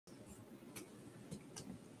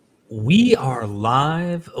We are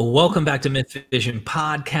live. Welcome back to MythVision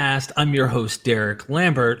podcast. I'm your host, Derek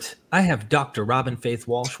Lambert. I have Dr. Robyn Faith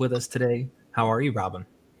Walsh with us today. How are you, Robyn?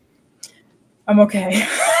 I'm okay.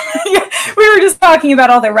 We were just talking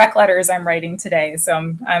about all the rec letters I'm writing today,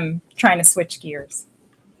 so I'm trying to switch gears.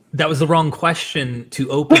 That was the wrong question to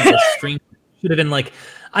open the stream. Should have been like,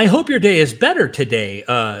 I hope your day is better today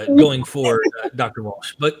going forward, Dr.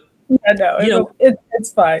 Walsh. But yeah, no,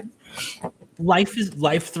 it's fine.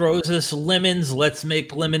 Life throws us lemons. Let's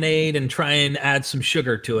make lemonade and try and add some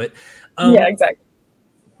sugar to it. Yeah, exactly.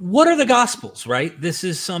 What are the Gospels, right? This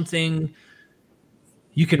is something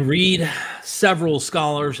you can read several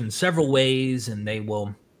scholars in several ways, and they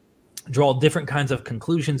will draw different kinds of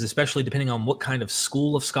conclusions, especially depending on what kind of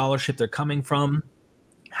school of scholarship they're coming from,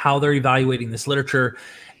 how they're evaluating this literature.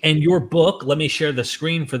 And your book, let me share the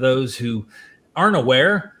screen for those who aren't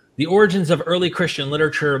aware. The Origins of Early Christian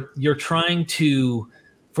Literature, you're trying to,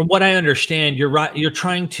 from what I understand, you're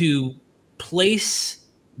trying to place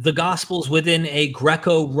the Gospels within a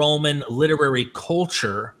Greco-Roman literary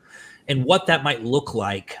culture and what that might look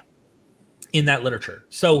like in that literature.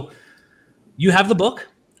 So you have the book.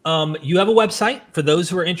 You have a website. For those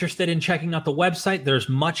who are interested in checking out the website, there's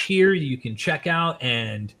much here you can check out.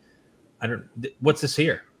 And what's this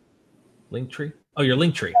here? Linktree? Oh, your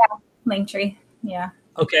Linktree. Yeah, Linktree, yeah.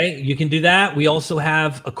 Okay, you can do that. We also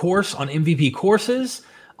have a course on MVP courses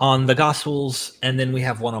on the Gospels, and then we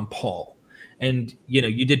have one on Paul. And,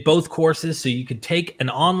 you did both courses, so you could take an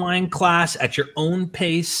online class at your own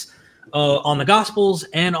pace on the Gospels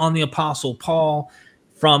and on the Apostle Paul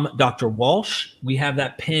from Dr. Walsh. We have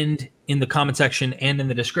that pinned in the comment section and in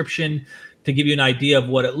the description to give you an idea of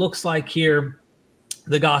what it looks like here.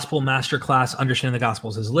 The Gospel Masterclass, Understanding the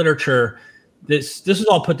Gospels as Literature. This is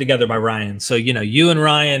all put together by Ryan. So, you and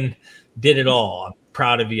Ryan did it all. I'm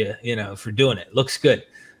proud of you, for doing it. Looks good.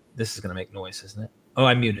 This is going to make noise, isn't it? Oh,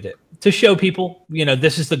 I muted it. To show people,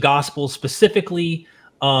 this is the Gospel specifically.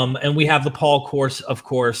 And we have the Paul course, of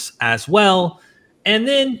course, as well. And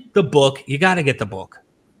then the book. You got to get the book.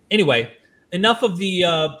 Anyway, enough of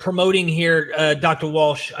the promoting here, Dr.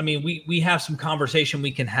 Walsh. I mean, we have some conversation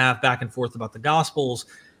we can have back and forth about the Gospels.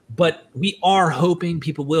 But we are hoping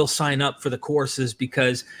people will sign up for the courses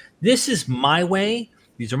because this is my way.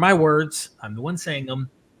 These are my words. I'm the one saying them.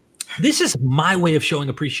 This is my way of showing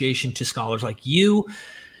appreciation to scholars like you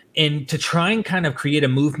and to try and kind of create a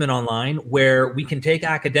movement online where we can take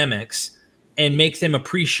academics and make them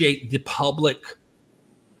appreciate the public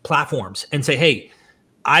platforms and say, hey,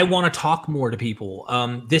 I want to talk more to people.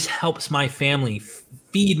 This helps my family,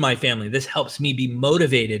 feed my family. This helps me be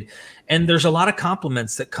motivated. And there's a lot of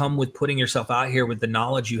compliments that come with putting yourself out here with the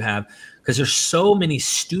knowledge you have, because there's so many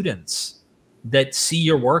students that see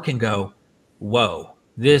your work and go, whoa,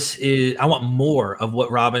 I want more of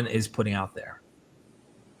what Robyn is putting out there.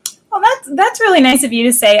 Well, that's really nice of you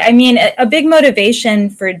to say. I mean, a big motivation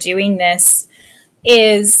for doing this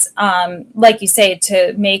is, like you say,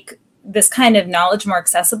 to make this kind of knowledge more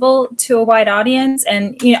accessible to a wide audience.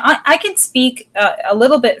 And, I can speak a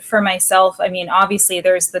little bit for myself. I mean, obviously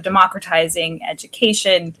there's the democratizing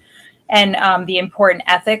education and the important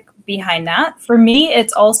ethic behind that. For me,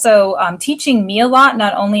 it's also teaching me a lot,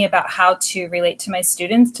 not only about how to relate to my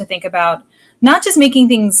students, to think about not just making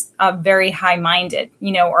things very high-minded,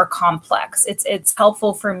 or complex. It's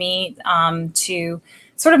helpful for me to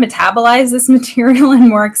sort of metabolize this material in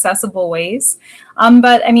more accessible ways.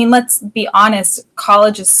 But I mean, let's be honest,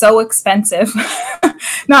 college is so expensive.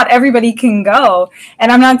 Not everybody can go.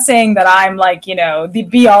 And I'm not saying that I'm like, the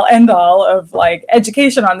be all end all of like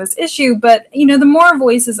education on this issue, but the more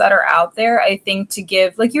voices that are out there, I think to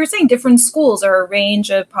give, like you were saying, different schools or a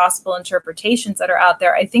range of possible interpretations that are out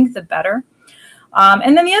there, I think the better.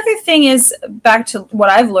 And then the other thing is, back to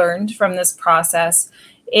what I've learned from this process,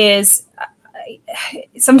 is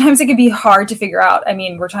sometimes it can be hard to figure out. I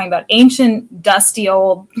mean, we're talking about ancient, dusty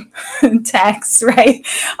old texts, right?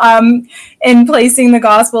 And placing the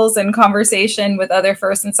Gospels in conversation with other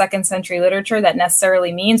 1st and 2nd century literature, that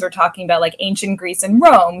necessarily means we're talking about like ancient Greece and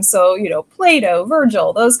Rome. So, Plato,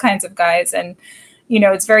 Virgil, those kinds of guys. And,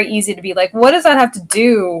 it's very easy to be like, what does that have to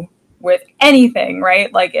do with anything,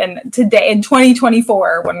 right? Like today in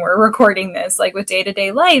 2024, when we're recording this, like with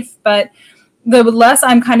day-to-day life. But the less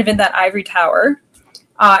I'm kind of in that ivory tower,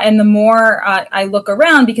 and the more I look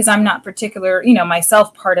around, because I'm not particular,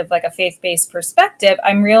 myself part of like a faith-based perspective,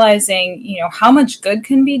 I'm realizing, how much good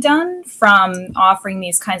can be done from offering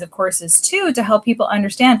these kinds of courses too, to help people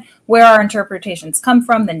understand where our interpretations come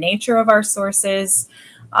from, the nature of our sources,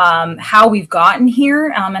 how we've gotten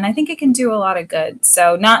here. And I think it can do a lot of good.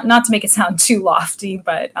 So not to make it sound too lofty,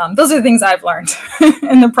 but those are the things I've learned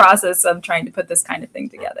in the process of trying to put this kind of thing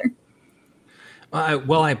together.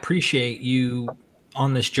 Well, I appreciate you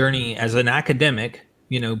on this journey as an academic.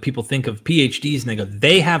 You know, people think of PhDs and they go,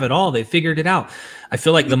 they have it all. They figured it out. I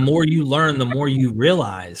feel like the more you learn, the more you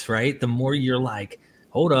realize, right? The more you're like,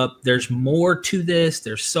 hold up, there's more to this.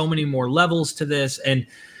 There's so many more levels to this. And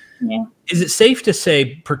yeah. Is it safe to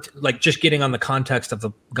say, like just getting on the context of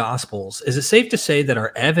the Gospels, is it safe to say that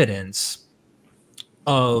our evidence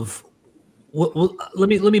of, well, let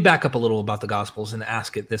me back up a little about the Gospels and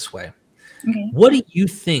ask it this way. Okay. What do you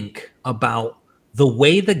think about the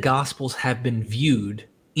way the Gospels have been viewed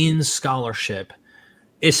in scholarship,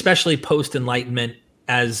 especially post-Enlightenment,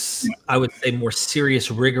 as I would say more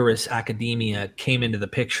serious, rigorous academia came into the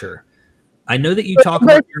picture? I know that you talk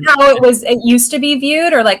about how it used to be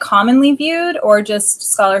viewed, or like commonly viewed, or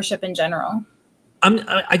just scholarship in general.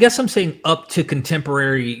 I guess I'm saying up to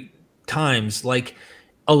contemporary times. Like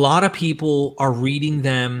a lot of people are reading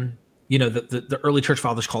them. You know, the early church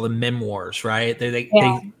fathers call them memoirs, right?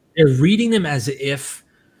 They're reading them as if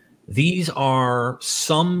these are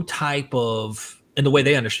some type of, in the way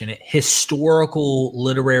they understand it, historical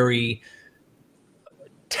literary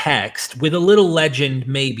text with a little legend,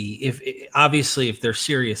 maybe. Obviously, if they're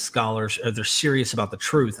serious scholars or they're serious about the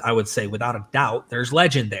truth, I would say without a doubt there's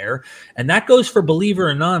legend there, and that goes for believer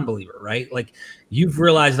and non-believer, right? Like you've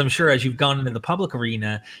realized, I'm sure, as you've gone into the public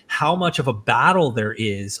arena, how much of a battle there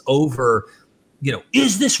is over, you know,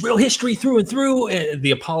 is this real history through and through?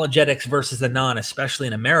 The apologetics versus the non, especially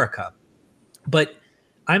in America. But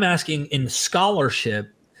I'm asking, in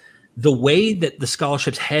scholarship, the way that the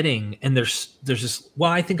scholarship's heading, and there's this, well,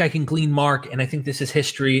 I think I can glean mark, and I think this is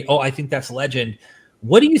history. Oh, I think that's legend.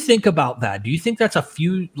 What do you think about that? Do you think that's a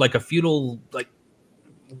futile, like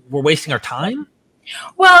we're wasting our time?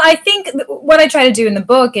 Well, I think what I try to do in the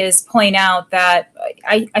book is point out that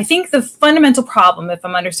I think the fundamental problem, if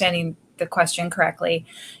I'm understanding the question correctly,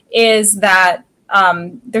 is that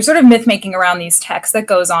there's sort of myth making around these texts that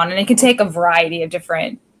goes on, and it can take a variety of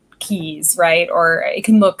different keys, right? Or it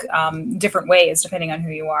can look different ways depending on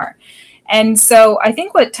who you are. And so I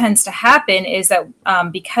think what tends to happen is that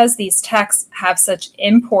because these texts have such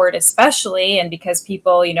import, especially, and because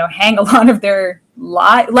people, you know, hang a lot of their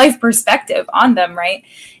life perspective on them, right?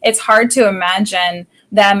 It's hard to imagine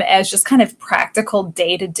them as just kind of practical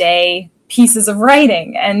day-to-day pieces of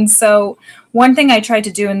writing. And so one thing I tried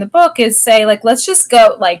to do in the book is say, like, let's just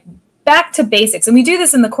go like back to basics. And we do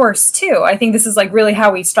this in the course too. I think this is like really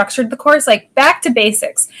how we structured the course, like back to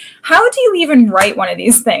basics. How do you even write one of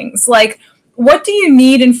these things? Like, what do you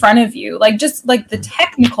need in front of you? Like, just like the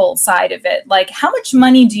technical side of it. Like, how much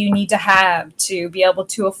money do you need to have to be able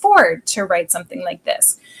to afford to write something like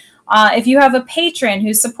this? If you have a patron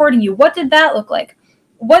who's supporting you, what did that look like?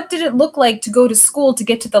 What did it look like to go to school to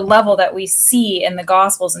get to the level that we see in the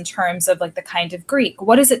Gospels in terms of like the kind of Greek?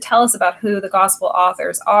 What does it tell us about who the Gospel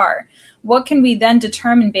authors are? What can we then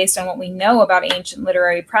determine based on what we know about ancient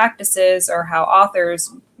literary practices or how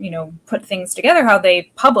authors, you know, put things together, how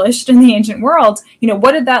they published in the ancient world? You know,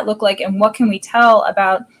 what did that look like, and what can we tell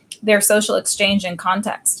about their social exchange and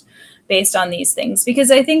context based on these things?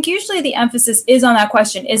 Because I think usually the emphasis is on that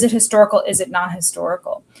question: is it historical? Is it not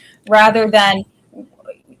historical? Rather than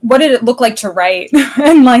what did it look like to write?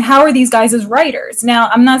 And like, how are these guys as writers? Now,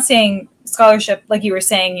 I'm not saying scholarship, like you were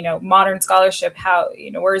saying, you know, modern scholarship, how, you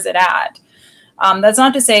know, where is it at? That's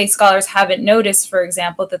not to say scholars haven't noticed, for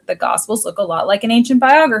example, that the Gospels look a lot like an ancient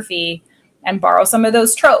biography and borrow some of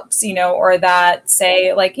those tropes, you know, or that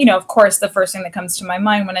say, like, you know, of course, the first thing that comes to my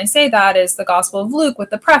mind when I say that is the Gospel of Luke with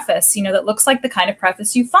the preface, you know, that looks like the kind of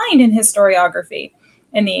preface you find in historiography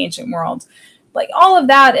in the ancient world. Like all of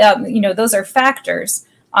that, you know, those are factors.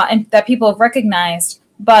 And that people have recognized.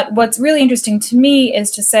 But what's really interesting to me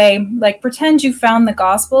is to say, like, pretend you found the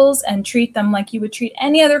Gospels and treat them like you would treat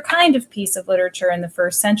any other kind of piece of literature in the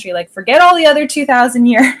first century. Like, forget all the other 2,000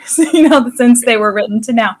 years, you know, since they were written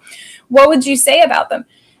to now. What would you say about them?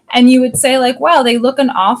 And you would say, like, wow, they look an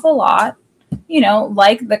awful lot, you know,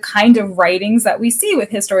 like the kind of writings that we see with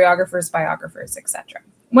historiographers, biographers, etc.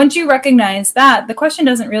 Once you recognize that, the question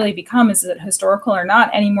doesn't really become, is it historical or not,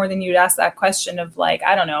 any more than you'd ask that question of, like,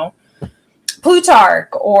 I don't know, Plutarch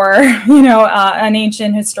or, you know, an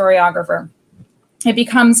ancient historiographer. It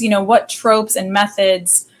becomes, you know, what tropes and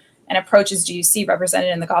methods and approaches do you see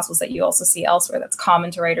represented in the Gospels that you also see elsewhere that's common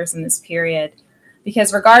to writers in this period?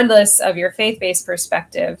 Because regardless of your faith-based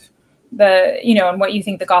perspective, you know, and what you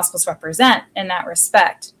think the Gospels represent in that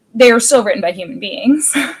respect, they are still written by human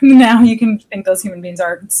beings. Now you can think those human beings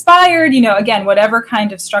are inspired, again, whatever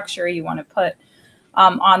kind of structure you want to put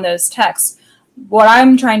on those texts. What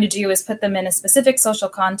I'm trying to do is put them in a specific social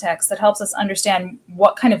context that helps us understand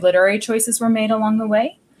what kind of literary choices were made along the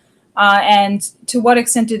way. And to what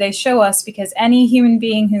extent do they show us? Because any human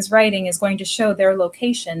being who's writing is going to show their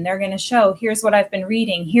location. They're going to show, here's what I've been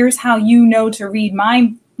reading. Here's how you know to read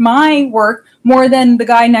my work more than the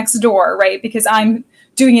guy next door, right? Because I'm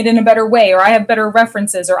doing it in a better way, or I have better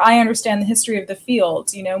references, or I understand the history of the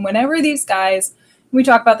field. Whenever these guys, we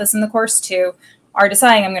talk about this in the course too, are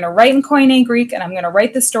deciding, I'm going to write in Koine Greek, and I'm going to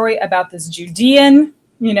write the story about this Judean,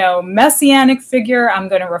 messianic figure. I'm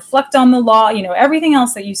going to reflect on the law, everything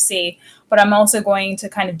else that you see, but I'm also going to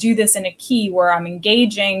kind of do this in a key where I'm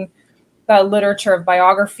engaging the literature of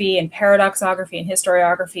biography and paradoxography and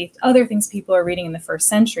historiography, other things people are reading in the first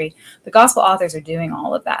century. The gospel authors are doing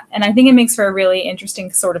all of that. And I think it makes for a really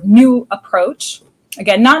interesting sort of new approach.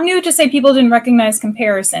 Again, not new to say people didn't recognize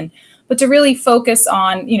comparison, but to really focus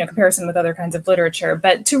on, comparison with other kinds of literature,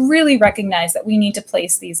 but to really recognize that we need to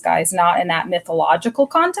place these guys not in that mythological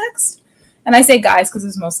context. And I say guys because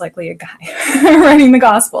it's most likely a guy writing the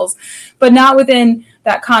Gospels, but not within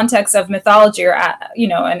that context of mythology or,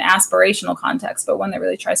 an aspirational context, but one that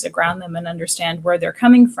really tries to ground them and understand where they're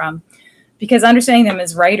coming from. Because understanding them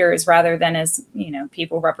as writers rather than as,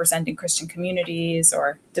 people representing Christian communities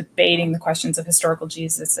or debating the questions of historical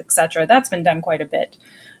Jesus, etc., that's been done quite a bit.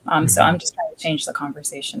 So I'm just trying to change the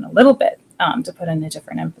conversation a little bit to put in a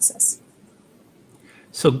different emphasis.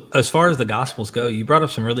 So as far as the Gospels go, you brought up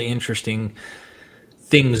some really interesting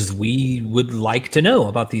things we would like to know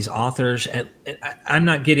about these authors. And I'm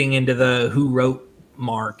not getting into the who wrote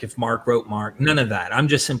Mark, if Mark wrote Mark, none of that. I'm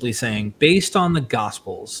just simply saying, based on the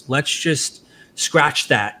Gospels, let's just scratch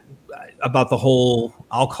that about the whole,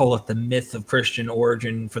 I'll call it the myth of Christian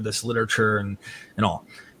origin for this literature and all.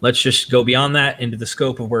 Let's just go beyond that into the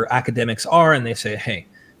scope of where academics are, and they say, hey,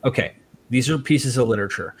 okay, these are pieces of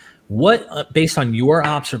literature. What, based on your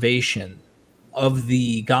observation of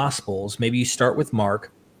the Gospels, maybe you start with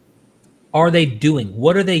Mark, are they doing?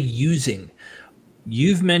 What are they using?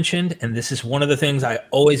 You've mentioned, and this is one of the things I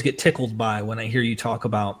always get tickled by when I hear you talk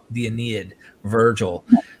about the Aeneid, Virgil,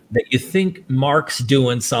 that you think Mark's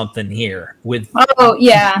doing something here with. Oh,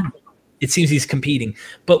 yeah. It seems he's competing.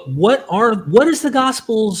 But what is the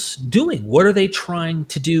Gospels doing? What are they trying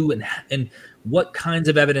to do? And what kinds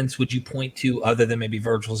of evidence would you point to other than maybe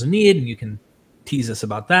Virgil's Aeneid? And you can tease us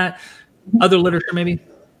about that. Other literature, maybe?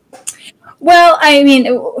 Well, I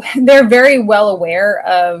mean, they're very well aware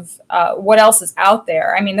of what else is out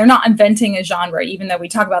there. I mean, they're not inventing a genre, even though we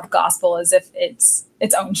talk about the gospel as if it's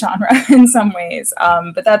its own genre in some ways.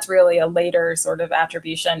 But that's really a later sort of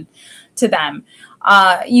attribution to them.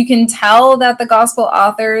 You can tell that the gospel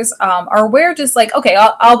authors are aware, just like, okay,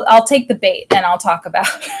 I'll take the bait and I'll talk about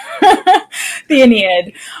the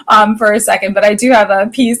Aeneid for a second. But I do have a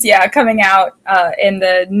piece, coming out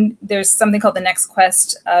there's something called The Next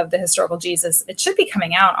Quest of the Historical Jesus. It should be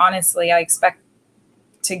coming out, honestly. I expect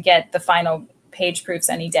to get the final page proofs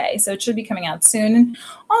any day. So it should be coming out soon. And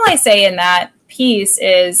all I say in that piece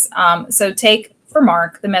is, so take for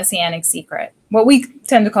Mark, the messianic secret, what we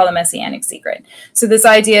tend to call the messianic secret. So this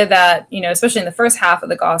idea that, especially in the first half of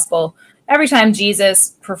the gospel, every time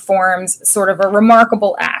Jesus performs sort of a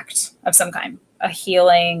remarkable act of some kind, a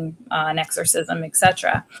healing, an exorcism,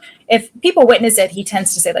 etc., if people witness it, he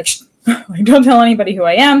tends to say, like, don't tell anybody who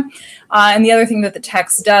I am. And the other thing that the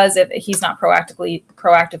text does, if he's not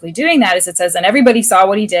proactively doing that, is it says, and everybody saw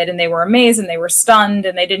what he did, and they were amazed, and they were stunned,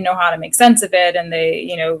 and they didn't know how to make sense of it, and they,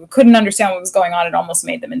 couldn't understand what was going on. It almost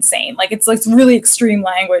made them insane. Like, it's like really extreme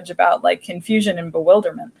language about like confusion and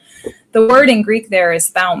bewilderment. The word in Greek there is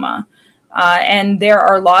thauma. And there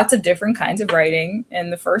are lots of different kinds of writing in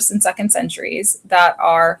the 1st and 2nd centuries that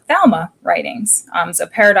are thauma writings. So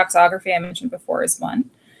paradoxography, I mentioned before, is one.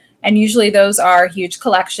 And usually those are huge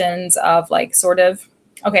collections of like sort of,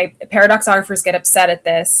 okay, paradoxographers get upset at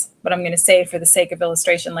this, but I'm going to say it for the sake of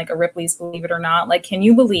illustration, like a Ripley's Believe It or Not. Like, can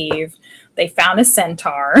you believe they found a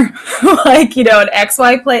centaur, like, an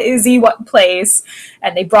XY place,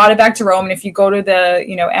 and they brought it back to Rome. And if you go to the,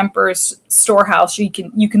 emperor's storehouse, you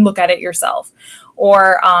can look at it yourself.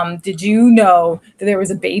 Or did you know that there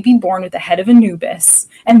was a baby born with the head of Anubis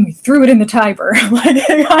and we threw it in the Tiber? Like,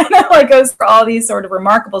 it kind of like goes for all these sort of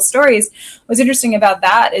remarkable stories. What's interesting about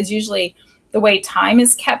that is usually the way time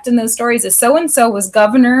is kept in those stories is so-and-so was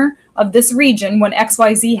governor of this region when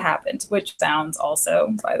XYZ happened, which sounds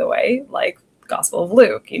also, by the way, like Gospel of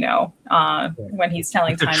Luke, when he's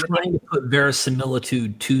telling They're time. trying to put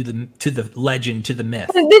verisimilitude to the legend, to the myth.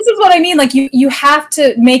 This is what I mean. Like you have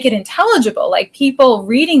to make it intelligible. Like people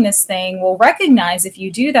reading this thing will recognize if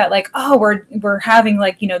you do that, like, oh, we're having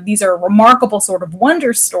like, these are remarkable sort of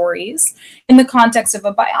wonder stories in the context of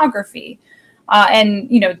a biography. And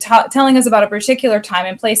telling us about a particular time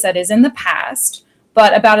and place that is in the past,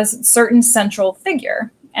 but about a certain central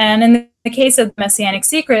figure. And in the case of the Messianic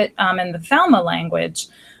Secret and the Thelma language,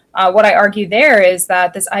 what I argue there is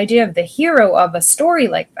that this idea of the hero of a story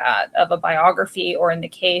like that, of a biography, or in the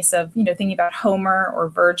case of, thinking about Homer or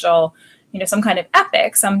Virgil, some kind of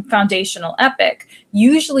epic, some foundational epic,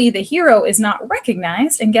 usually the hero is not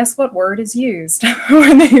recognized. And guess what word is used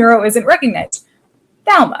when the hero isn't recognized?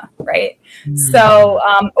 Thelma, right? So,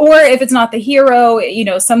 or if it's not the hero,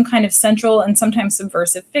 some kind of central and sometimes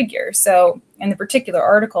subversive figure. So in the particular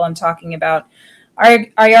article I'm talking about, I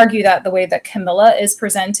argue that the way that Camilla is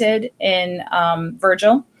presented in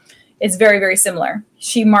Virgil is very, very similar.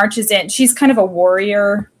 She marches in, she's kind of a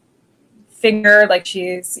warrior figure, like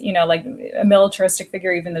she's, like a militaristic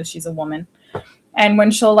figure, even though she's a woman. And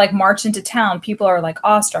when she'll like march into town, people are like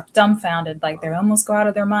awestruck, dumbfounded, like they almost go out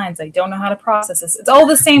of their minds. They don't know how to process this. It's all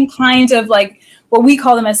the same kind of like what we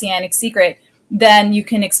call the Messianic Secret. Then you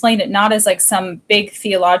can explain it not as like some big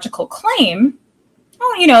theological claim.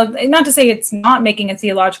 Well, not to say it's not making a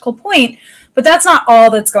theological point, but that's not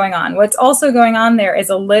all that's going on. What's also going on there is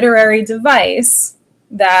a literary device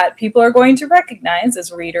that people are going to recognize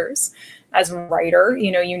as readers, as a writer.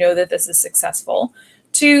 You know that this is successful.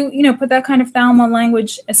 To, put that kind of Thelma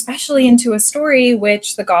language, especially into a story,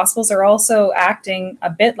 which the Gospels are also acting a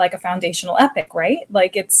bit like a foundational epic, right?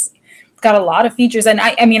 Like it's got a lot of features. And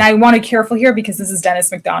I want to be careful here because this is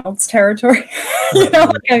Dennis MacDonald's territory.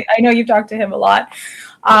 I know you've talked to him a lot.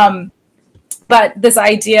 But this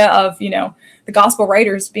idea of, the Gospel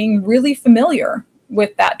writers being really familiar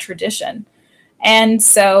with that tradition. And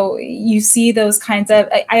so you see those kinds of,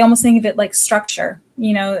 I almost think of it like structure.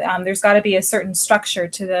 There's got to be a certain structure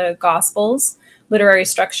to the Gospels, literary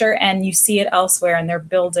structure, and you see it elsewhere, and they're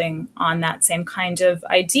building on that same kind of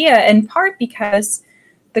idea, in part because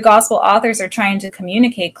the Gospel authors are trying to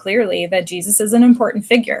communicate clearly that Jesus is an important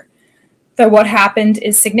figure, that what happened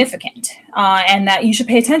is significant, and that you should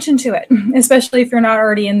pay attention to it, especially if you're not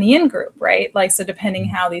already in the in-group, right? Like, so depending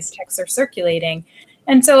how these texts are circulating.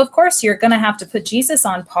 And so, of course, you're going to have to put Jesus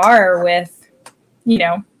on par with,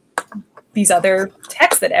 these other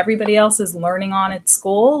texts that everybody else is learning on at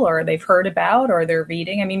school, or they've heard about, or they're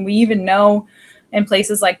reading. I mean, we even know in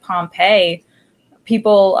places like Pompeii,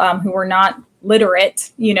 people who were not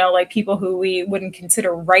literate, like people who we wouldn't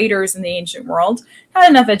consider writers in the ancient world, had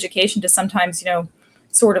enough education to sometimes,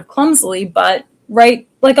 sort of clumsily, but write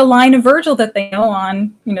like a line of Virgil that they know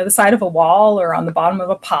on, the side of a wall or on the bottom of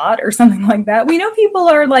a pot or something like that. We know people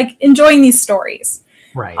are like enjoying these stories.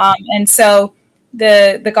 Right. And so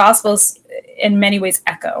the Gospels in many ways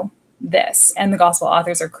echo this, and the Gospel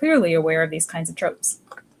authors are clearly aware of these kinds of tropes.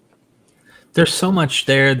 There's so much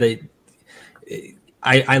there that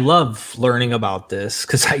I love learning about this,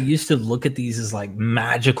 because I used to look at these as like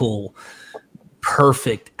magical,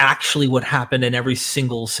 perfect, actually what happened in every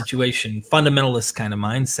single situation, fundamentalist kind of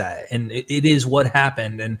mindset. And it is what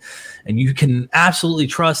happened. And you can absolutely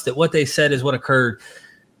trust that what they said is what occurred.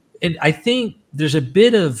 And I think there's a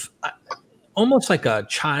bit of almost like a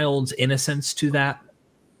child's innocence to that,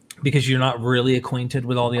 because you're not really acquainted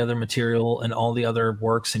with all the other material and all the other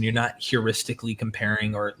works, and you're not heuristically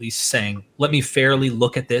comparing, or at least saying, let me fairly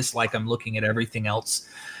look at this like I'm looking at everything else.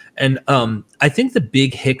 And I think the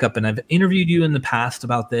big hiccup, and I've interviewed you in the past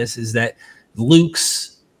about this, is that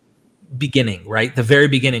Luke's beginning, right? The very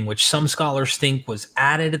beginning, which some scholars think was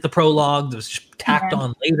added at the prologue, that was just tacked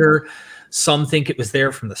on later. Some think it was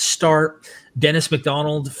there from the start. Dennis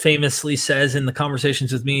MacDonald famously says in the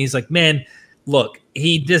conversations with me, he's like, man, look,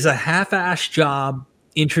 he does a half-assed job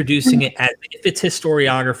introducing it as if it's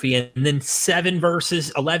historiography, and then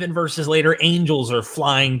 11 verses later, angels are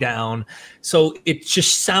flying down. So it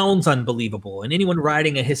just sounds unbelievable. And anyone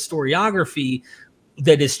writing a historiography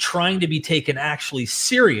that is trying to be taken actually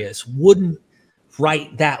serious wouldn't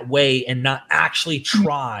write that way and not actually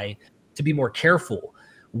try to be more careful.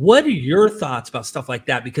 What are your thoughts about stuff like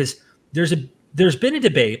that? Because there's been a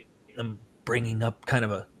debate. I'm bringing up kind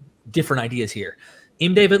of different ideas here.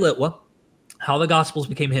 M. David Litwa, how the Gospels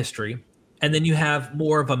became history. And then you have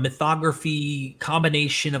more of a mythography,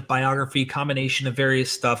 combination of biography, combination of various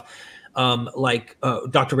stuff, like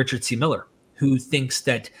Dr. Richard C. Miller, who thinks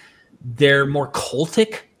that they're more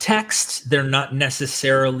cultic texts. They're not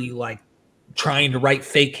necessarily like trying to write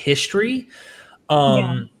fake history.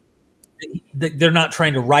 And they're not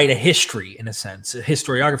trying to write a history, in a sense, a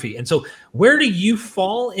historiography. And so where do you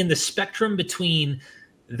fall in the spectrum between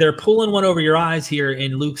they're pulling one over your eyes here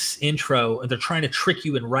in Luke's intro and they're trying to trick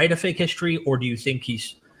you and write a fake history? Or do you think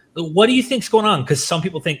what do you think's going on? Because some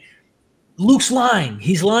people think Luke's lying.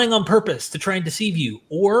 He's lying on purpose to try and deceive you.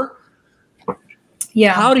 Or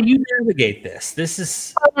how do you navigate this? This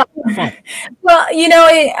is fun. Well,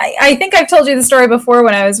 I think I've told you the story before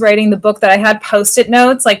when I was writing the book that I had Post-it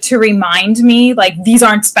notes, like to remind me, like, these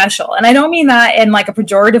aren't special. And I don't mean that in like a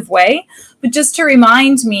pejorative way, but just to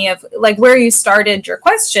remind me of like where you started your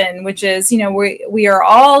question, which is, we are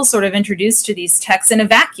all sort of introduced to these texts in a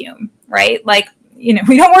vacuum, right? Like,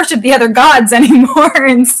 we don't worship the other gods anymore.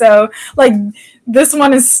 And so like this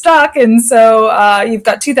one is stuck. And so you've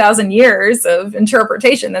got 2,000 years of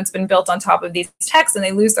interpretation that's been built on top of these texts, and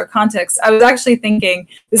they lose their context. I was actually thinking,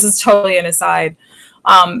 this is totally an aside,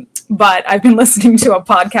 but I've been listening to a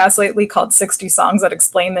podcast lately called 60 Songs That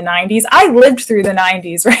Explain the 90s. I lived through the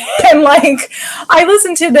 90s, right? And like, I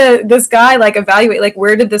listened to this guy like evaluate, like,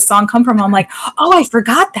 where did this song come from? I'm like, oh, I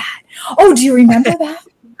forgot that. Oh, do you remember that?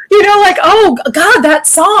 Like, oh God, that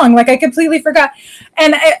song, like I completely forgot.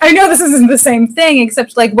 And I know this isn't the same thing,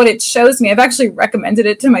 except like what it shows me, I've actually recommended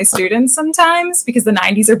it to my students sometimes because the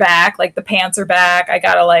 90s are back, like the pants are back. I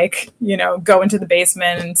gotta like, go into the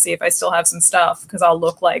basement and see if I still have some stuff because I'll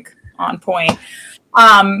look like on point.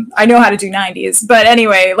 I know how to do 90s, but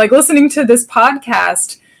anyway, like listening to this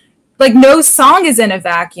podcast, like no song is in a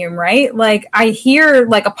vacuum, right? Like I hear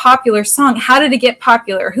like a popular song. How did it get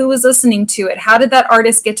popular? Who was listening to it? How did that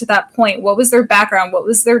artist get to that point? What was their background? What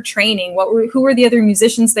was their training? Who were the other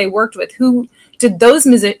musicians they worked with? Who did those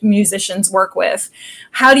musicians work with?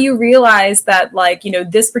 How do you realize that like,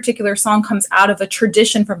 this particular song comes out of a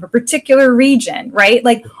tradition from a particular region, right?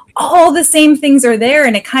 Like all the same things are there.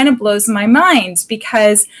 And it kind of blows my mind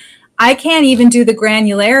because I can't even do the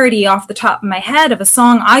granularity off the top of my head of a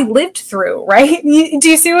song I lived through, right? Do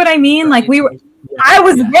you see what I mean? Like I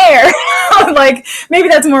was there. Like maybe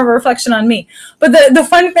that's more of a reflection on me. But the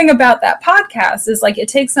fun thing about that podcast is like it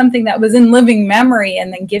takes something that was in living memory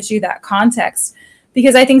and then gives you that context.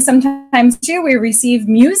 Because I think sometimes too, we receive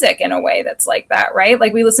music in a way that's like that, right?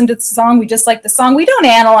 Like we listen to the song, we just like the song. We don't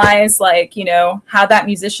analyze like, how that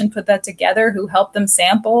musician put that together, who helped them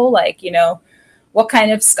sample, like, what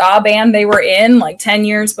kind of ska band they were in like 10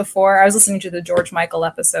 years before. I was listening to the George Michael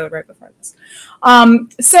episode right before this.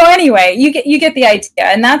 So anyway, you get the idea.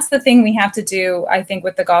 And that's the thing we have to do, I think,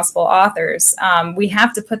 with the gospel authors. We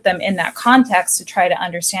have to put them in that context to try to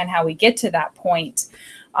understand how we get to that point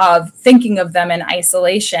of thinking of them in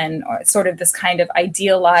isolation, or sort of this kind of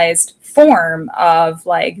idealized form of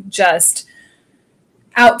like just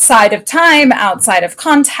outside of time, outside of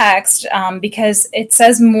context, because it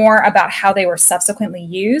says more about how they were subsequently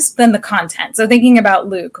used than the content. So thinking about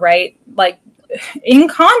Luke, right? Like in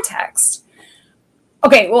context.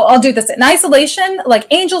 Okay, well, I'll do this. In isolation, like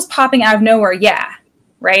angels popping out of nowhere, yeah,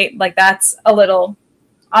 right? Like that's a little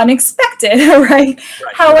unexpected, right?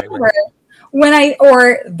 However,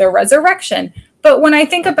 or the resurrection. But when I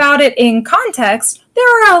think about it in context, there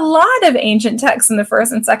are a lot of ancient texts in the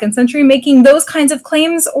 1st and 2nd century making those kinds of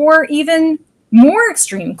claims or even more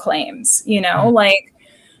extreme claims, like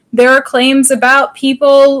there are claims about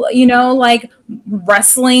people, like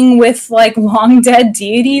wrestling with like long dead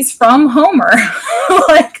deities from Homer.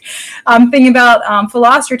 Like I'm thinking about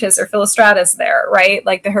Philostratus or Philostratus there, right?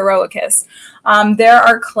 Like the Heroicus. There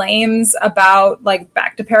are claims about like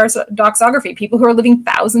back to paradoxography, people who are living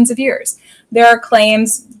thousands of years. There are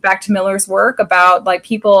claims back to Miller's work about like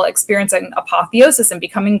people experiencing apotheosis and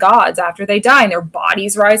becoming gods after they die and their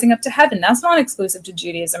bodies rising up to heaven. That's not exclusive to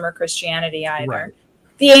Judaism or Christianity either. Right.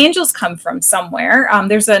 The angels come from somewhere.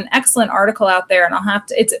 There's an excellent article out there, and I'll have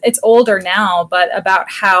to, it's older now, but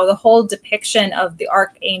about how the whole depiction of the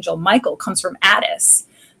archangel Michael comes from Attis,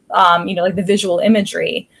 like the visual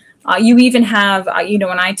imagery. You even have,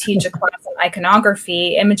 when I teach a class on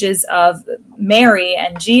iconography, images of Mary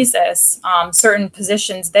and Jesus, certain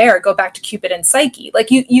positions there go back to Cupid and Psyche.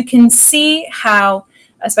 Like you can see how,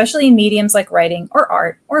 especially in mediums like writing or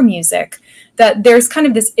art or music, that there's kind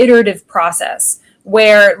of this iterative process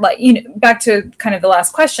where, like, back to kind of the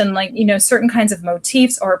last question, like, certain kinds of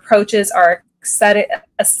motifs or approaches are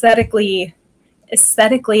aesthetically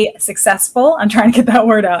successful. I'm trying to get that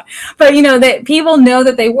word out, but that people know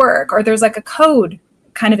that they work, or there's like a code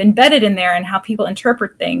kind of embedded in there and how people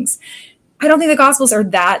interpret things. I don't think the Gospels are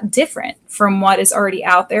that different from what is already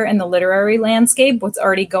out there in the literary landscape, what's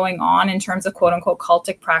already going on in terms of quote unquote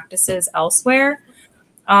cultic practices elsewhere.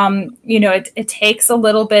 It takes a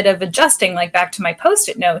little bit of adjusting, like back to my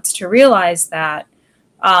Post-it notes, to realize that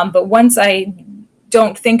But once I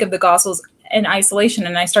don't think of the Gospels in isolation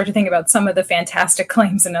and I start to think about some of the fantastic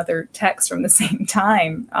claims in other texts from the same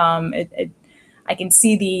time, I can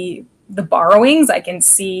see the borrowings, I can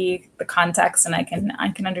see the context, and I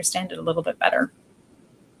can understand it a little bit better.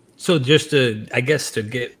 So just to, I guess, to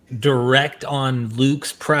get direct on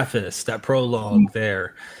Luke's preface, that prologue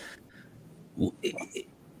there,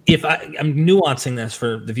 if I'm nuancing this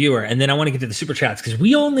for the viewer, and then I want to get to the super chats, because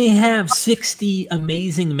we only have 60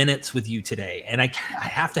 amazing minutes with you today, and I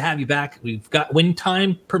have to have you back. We've got, when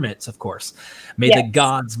time permits, of course. May the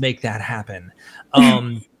gods make that happen.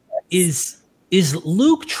 Is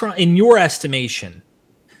Luke, in your estimation,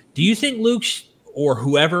 do you think Luke or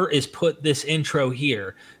whoever is put this intro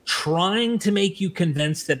here trying to make you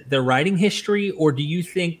convinced that they're writing history, or do you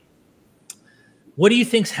think, what do you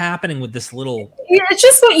think's happening with this little? It's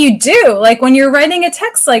just what you do. Like when you're writing a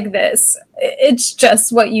text like this, it's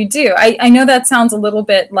just what you do. I know that sounds a little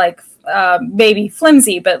bit like maybe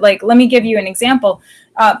flimsy, but like, let me give you an example.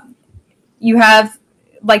 You have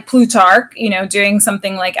like Plutarch, you know, doing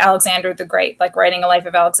something like Alexander the Great, like writing a life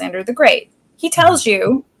of Alexander the Great. He tells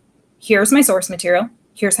you, here's my source material.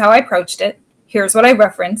 Here's how I approached it. Here's what I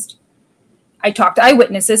referenced. I talked to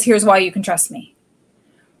eyewitnesses. Here's why you can trust me.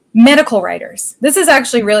 Medical writers. This is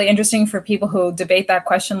actually really interesting for people who debate that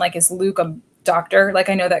question, like, is Luke a doctor? Like,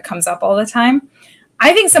 I know that comes up all the time.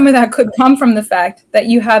 I think some of that could come from the fact that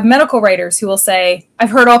you have medical writers who will say,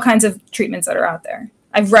 I've heard all kinds of treatments that are out there.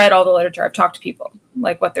 I've read all the literature. I've talked to people,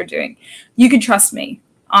 like what they're doing. You can trust me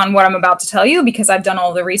on what I'm about to tell you because I've done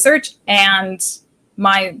all the research and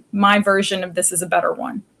my version of this is a better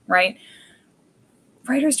one, right?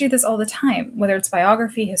 Writers do this all the time, whether it's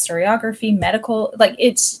biography, historiography, medical, like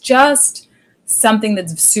it's just something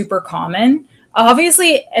that's super common.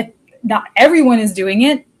 Obviously, not everyone is doing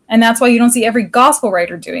it, and that's why you don't see every gospel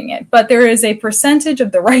writer doing it. But there is a percentage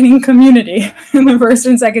of the writing community in the 1st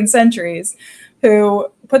and 2nd centuries who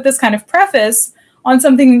put this kind of preface on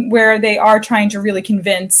something where they are trying to really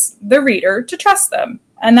convince the reader to trust them.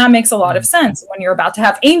 And that makes a lot of sense when you're about to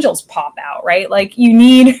have angels pop out, right? Like you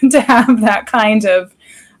need to have that kind of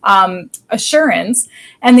assurance.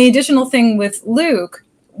 And the additional thing with Luke,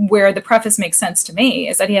 where the preface makes sense to me,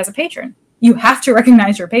 is that he has a patron. You have to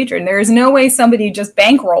recognize your patron. There is no way somebody just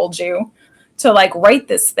bankrolled you to like write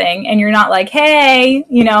this thing. And you're not like, hey,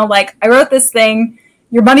 you know, like I wrote this thing.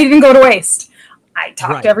 Your money didn't go to waste. I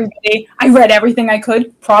talked to everybody. I read everything I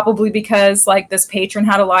could, probably because like this patron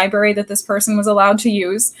had a library that this person was allowed to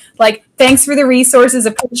use. Like, thanks for the resources.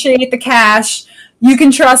 Appreciate the cash. You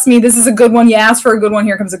can trust me. This is a good one. You asked for a good one.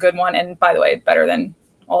 Here comes a good one. And by the way, better than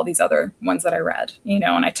all these other ones that I read, you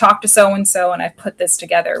know, and I talked to so-and-so and I put this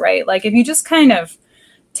together, right? Like if you just kind of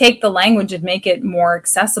take the language and make it more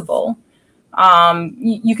accessible,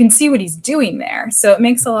 you can see what he's doing there. So it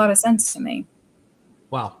makes a lot of sense to me.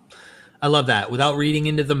 Wow. I love that, without reading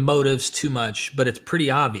into the motives too much, but it's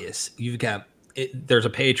pretty obvious. You've got there's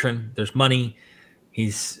a patron, there's money,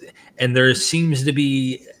 and there seems to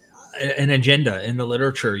be an agenda in the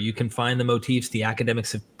literature. You can find the motifs the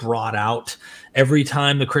academics have brought out. Every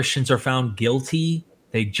time the Christians are found guilty,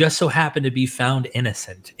 they just so happen to be found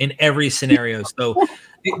innocent in every scenario. So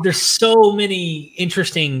there's so many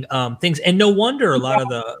interesting things, and no wonder a lot of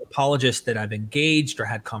the apologists that I've engaged or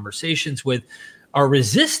had conversations with are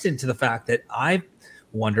resistant to the fact that I've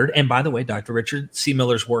wondered. And by the way, Dr. Richard C.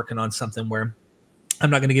 Miller's working on something where I'm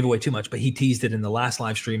not going to give away too much, but he teased it in the last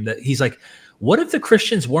live stream that he's like, what if the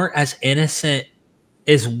Christians weren't as innocent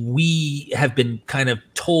as we have been kind of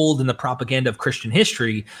told in the propaganda of Christian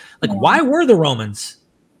history? Like, why were the Romans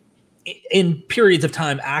in periods of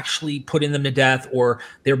time actually putting them to death, or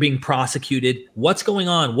they're being prosecuted? What's going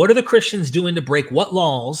on? What are the Christians doing to break what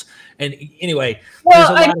laws? And anyway,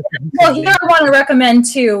 well, here I want to recommend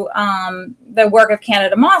too the work of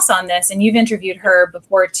Canada Moss on this, and you've interviewed her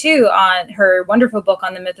before too on her wonderful book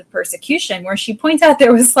on the myth of persecution, where she points out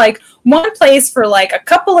there was like one place for like a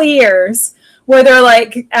couple of years where they're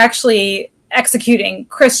like actually executing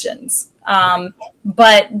Christians,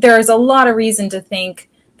 but there's a lot of reason to think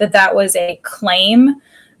that was a claim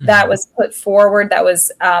that was put forward, that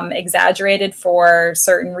was exaggerated for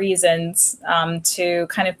certain reasons, to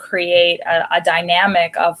kind of create a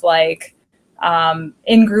dynamic of like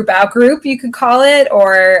in-group, out-group, you could call it,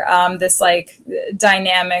 or this like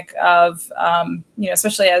dynamic of, you know,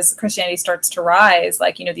 especially as Christianity starts to rise,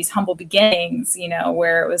 like, you know, these humble beginnings, you know,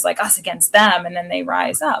 where it was like us against them, and then they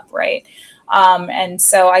rise up, right? And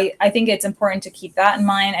so I think it's important to keep that in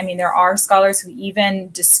mind. I mean, there are scholars who even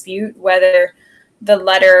dispute whether the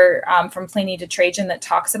letter from Pliny to Trajan that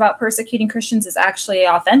talks about persecuting Christians is actually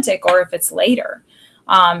authentic or if it's later.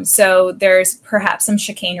 So there's perhaps some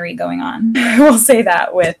chicanery going on. We'll say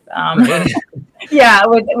that with, yeah,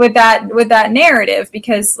 with that narrative,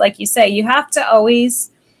 because like you say, you have to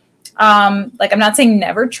always, like, I'm not saying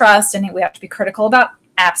never trust, and we have to be critical about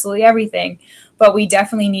absolutely everything, but we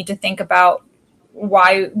definitely need to think about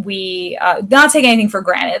why we not take anything for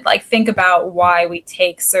granted. Like, think about why we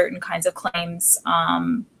take certain kinds of claims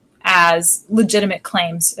as legitimate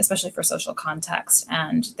claims, especially for social context.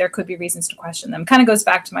 And there could be reasons to question them. Kind of goes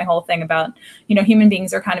back to my whole thing about, human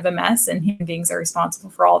beings are kind of a mess, and human beings are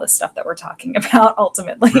responsible for all this stuff that we're talking about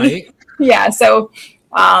ultimately. Right. Yeah. So,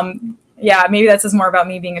 yeah, maybe that says more about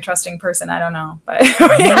me being a trusting person. I don't know. But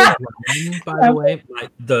yeah. By the way,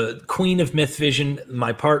 the queen of MythVision,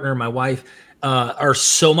 my partner, my wife, are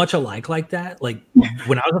so much alike like that. Like,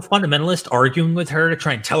 when I was a fundamentalist arguing with her to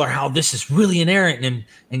try and tell her how this is really inerrant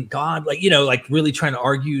and God, like, like really trying to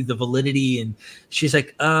argue the validity. And she's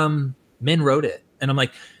like, men wrote it. And I'm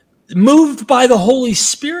like, moved by the Holy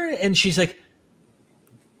Spirit. And she's like,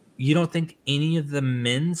 you don't think any of the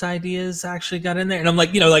men's ideas actually got in there? And I'm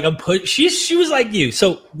like, she was like you.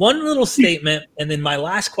 So one little statement, and then my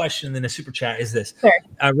last question in the super chat is this. Sure.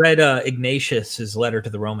 I read Ignatius's letter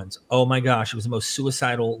to the Romans. Oh my gosh, it was the most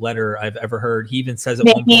suicidal letter I've ever heard. He even says at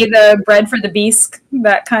one point, the bread for the beast,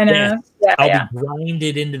 that kind of, I'll be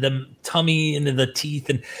grinded into the tummy, into the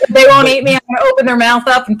teeth. And if they won't eat me, I'm going to open their mouth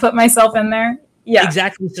up and put myself in there. Yeah,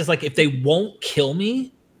 exactly. It's just like, if they won't kill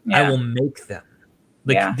me, I will make them.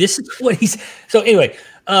 Like, this is what he's, so anyway,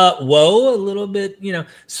 a little bit,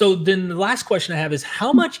 so then the last question I have is,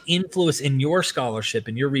 how much influence in your scholarship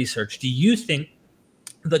and your research do you think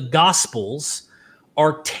the Gospels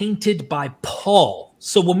are tainted by Paul?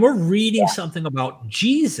 So when we're reading something about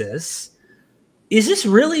Jesus, is this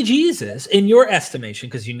really Jesus in your estimation?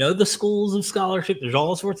 Because the schools of scholarship, there's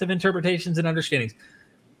all sorts of interpretations and understandings.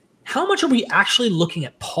 How much are we actually looking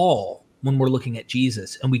at Paul when we're looking at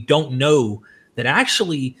Jesus, and we don't know that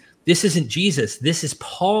actually this isn't Jesus? This is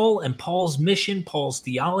Paul and Paul's mission, Paul's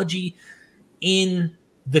theology in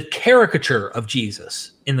the caricature of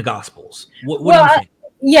Jesus in the Gospels. What do you think?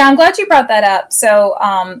 Yeah, I'm glad you brought that up. So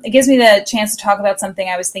it gives me the chance to talk about something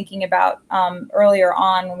I was thinking about earlier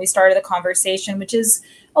on when we started the conversation, which is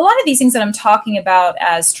a lot of these things that I'm talking about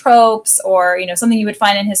as tropes, or, something you would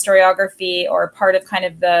find in historiography or part of kind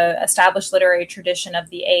of the established literary tradition of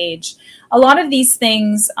the age. A lot of these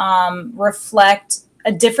things reflect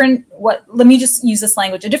a different, let me just use this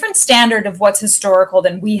language, a different standard of what's historical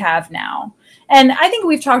than we have now. And I think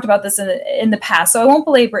we've talked about this in the past, so I won't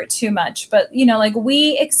belabor it too much. But, like,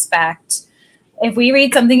 we expect, if we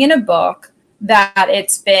read something in a book, that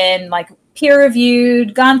it's been like peer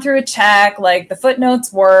reviewed, gone through a check, like the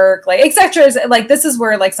footnotes work, like etc. Like, this is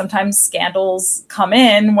where like sometimes scandals come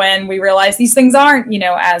in, when we realize these things aren't,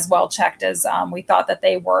 as well checked as we thought that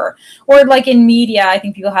they were. Or like in media, I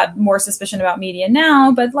think people have more suspicion about media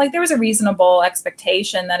now, but like there was a reasonable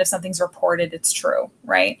expectation that if something's reported, it's true,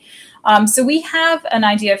 right? So we have an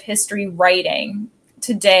idea of history writing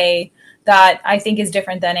today that I think is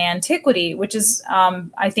different than antiquity, which is,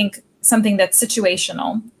 I think, something that's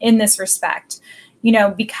situational in this respect.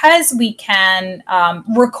 Because we can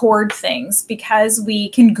record things, because we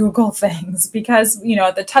can Google things, because,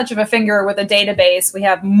 at the touch of a finger with a database, we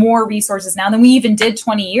have more resources now than we even did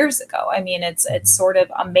 20 years ago. I mean, it's sort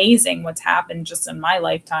of amazing what's happened just in my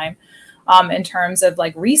lifetime. In terms of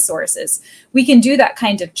like resources, we can do that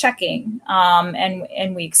kind of checking.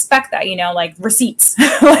 And we expect that, like receipts,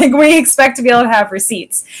 like we expect to be able to have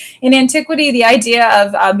receipts. In antiquity, the idea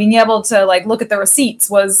of being able to like look at the receipts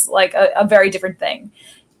was like a very different thing,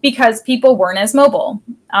 because people weren't as mobile.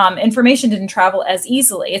 Information didn't travel as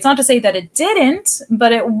easily. It's not to say that it didn't,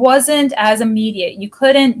 but it wasn't as immediate. You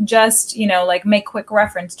couldn't just, like make quick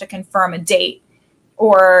reference to confirm a date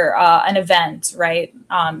or an event, right?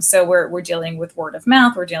 So we're dealing with word of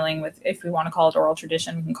mouth. We're dealing with, if we want to call it oral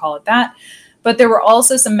tradition, we can call it that. But there were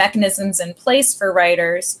also some mechanisms in place for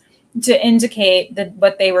writers to indicate that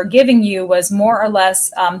what they were giving you was more or less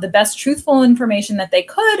the best truthful information that they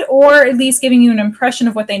could, or at least giving you an impression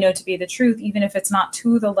of what they know to be the truth, even if it's not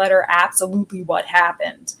to the letter absolutely what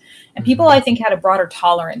happened. And people, I think, had a broader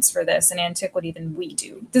tolerance for this in antiquity than we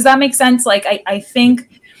do. Does that make sense? Like, I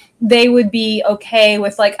think they would be okay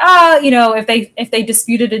with like, if they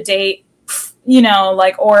disputed a date,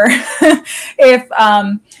 like, or if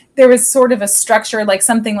there was sort of a structure, like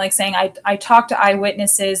something like saying, I talked to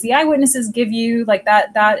eyewitnesses. The eyewitnesses give you like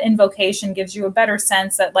that invocation gives you a better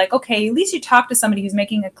sense that like, okay, at least you talk to somebody who's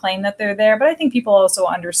making a claim that they're there. But I think people also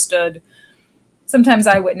understood sometimes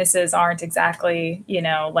eyewitnesses aren't exactly,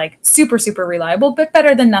 like super, super reliable, but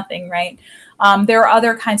better than nothing, right? There are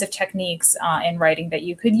other kinds of techniques in writing that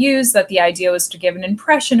you could use, that the idea was to give an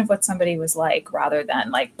impression of what somebody was like, rather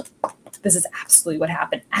than like, this is absolutely what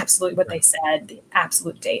happened, absolutely what they said, the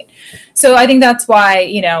absolute date. So I think that's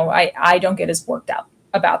why, I don't get as worked up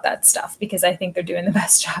about that stuff, because I think they're doing the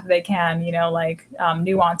best job they can,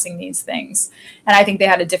 nuancing these things. And I think they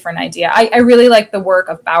had a different idea. I really like the work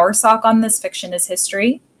of Bowersock on this, Fiction is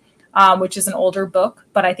History, which is an older book,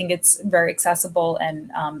 but I think it's very accessible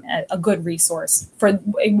and a good resource for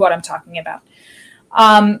what I'm talking about.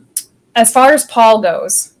 As far as Paul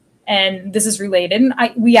goes, and this is related, and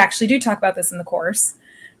we actually do talk about this in the course,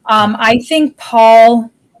 I think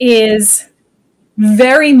Paul is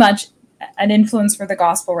very much an influence for the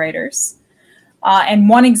gospel writers. And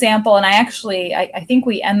one example, and I think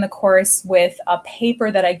we end the course with a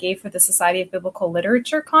paper that I gave for the Society of Biblical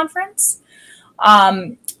Literature conference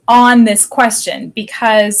on this question,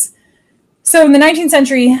 because so in the 19th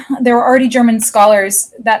century, there were already German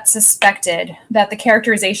scholars that suspected that the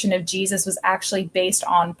characterization of Jesus was actually based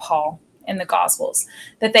on Paul in the Gospels,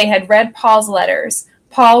 that they had read Paul's letters.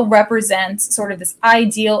 Paul represents sort of this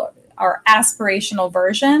ideal or aspirational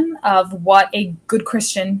version of what a good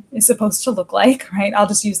Christian is supposed to look like, right? I'll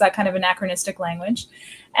just use that kind of anachronistic language.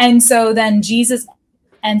 And so then Jesus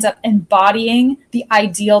ends up embodying the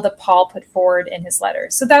ideal that Paul put forward in his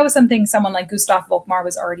letters. So that was something someone like Gustav Volkmar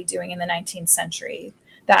was already doing in the 19th century,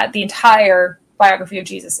 that the entire biography of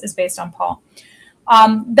Jesus is based on Paul.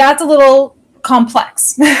 That's a little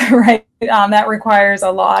complex, right? That requires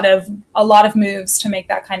a lot of moves to make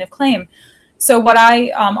that kind of claim. So what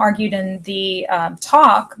I argued in the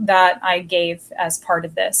talk that I gave as part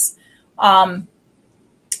of this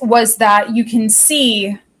was that you can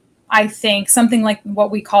see, I think, something like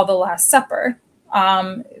what we call the Last Supper,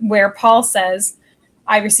 where Paul says,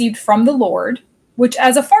 I received from the Lord, which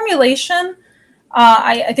as a formulation,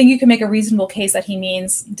 I think you can make a reasonable case that he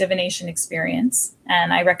means divination experience.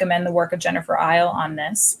 And I recommend the work of Jennifer Isle on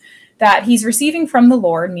this, that he's receiving from the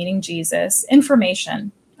Lord, meaning Jesus,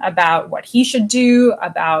 information about what he should do,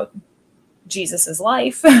 about Jesus's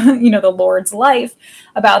life, the Lord's life,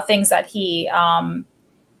 about things that he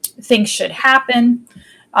thinks should happen,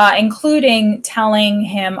 including telling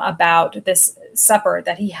him about this supper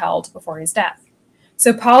that he held before his death.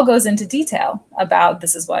 So Paul goes into detail about,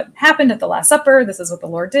 this is what happened at the Last Supper, this is what the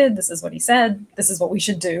Lord did, this is what he said, this is what we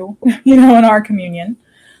should do, in our communion.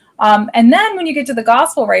 And then when you get to the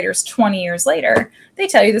gospel writers 20 years later, they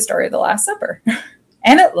tell you the story of the Last Supper.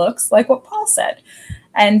 And it looks like what Paul said.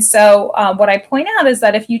 And so what I point out is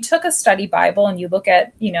that if you took a study Bible and you look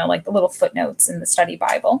at, like the little footnotes in the study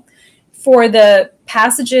Bible, for the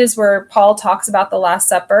passages where Paul talks about the Last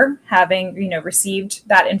Supper, having, received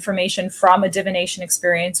that information from a divination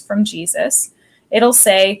experience from Jesus, it'll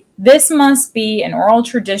say, this must be an oral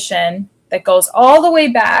tradition that goes all the way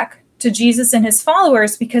back to Jesus and his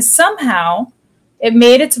followers, because somehow it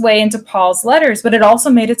made its way into Paul's letters, but it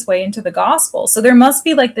also made its way into the gospel. So there must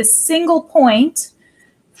be like this single point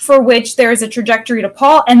for which there is a trajectory to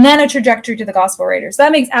Paul and then a trajectory to the gospel writers.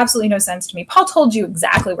 That makes absolutely no sense to me. Paul told you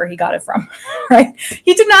exactly where he got it from, right?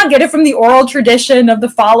 He did not get it from the oral tradition of the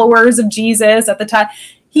followers of Jesus at the time.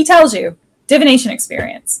 He tells you divination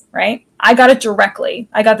experience, right? I got it directly.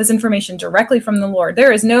 I got this information directly from the Lord.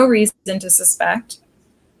 There is no reason to suspect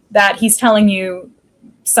that he's telling you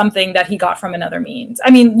something that he got from another means.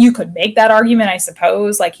 I mean, you could make that argument, I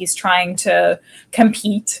suppose, like he's trying to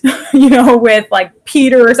compete, with like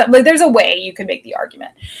Peter or something. Like, there's a way you could make the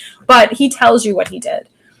argument, but he tells you what he did.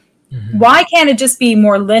 Mm-hmm. Why can't it just be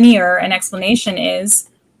more linear? An explanation is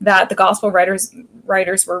that the gospel writers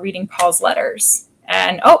were reading Paul's letters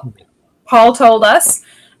and, Paul told us,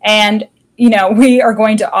 and we are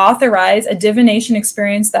going to authorize a divination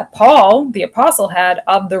experience that Paul, the apostle, had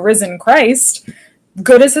of the risen Christ,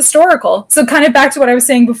 good as historical. So kind of back to what I was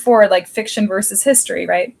saying before, like fiction versus history,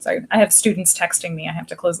 right? Sorry, I have students texting me. I have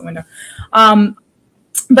to close the window.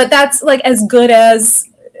 But that's like as good as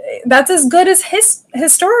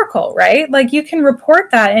historical, right? Like you can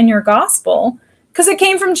report that in your gospel because it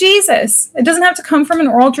came from Jesus. It doesn't have to come from an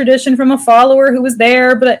oral tradition from a follower who was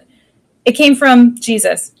there, but it came from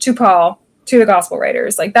Jesus to Paul, to the gospel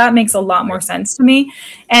writers. Like that makes a lot more sense to me.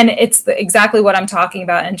 And it's exactly what I'm talking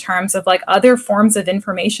about in terms of like other forms of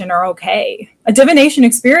information are okay. A divination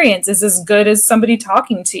experience is as good as somebody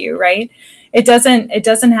talking to you, right? It doesn't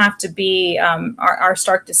have to be our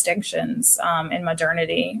stark distinctions in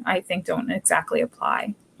modernity, I think don't exactly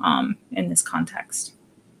apply in this context.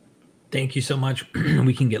 Thank you so much.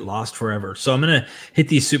 We can get lost forever. So I'm going to hit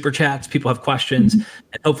these super chats. People have questions, and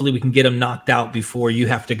hopefully we can get them knocked out before you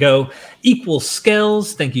have to go. Equal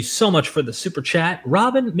Scales, thank you so much for the super chat.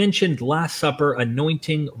 Robyn mentioned Last Supper,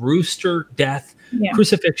 anointing, rooster, death,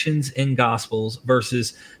 crucifixions in Gospels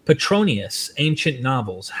versus Petronius, ancient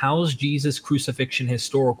novels. How's Jesus' crucifixion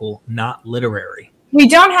historical, not literary? We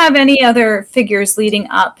don't have any other figures leading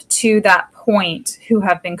up to that point who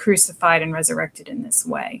have been crucified and resurrected in this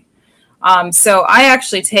way. So I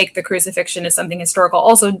actually take the crucifixion as something historical.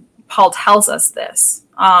 Also, Paul tells us this.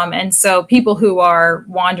 And so people who are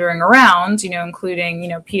wandering around,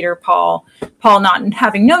 including, Peter, Paul not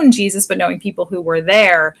having known Jesus, but knowing people who were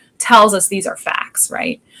there, tells us these are facts,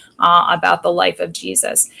 right, about the life of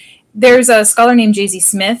Jesus. There's a scholar named J.Z.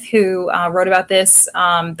 Smith who wrote about this.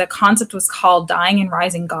 The concept was called dying and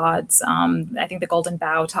rising gods. I think the Golden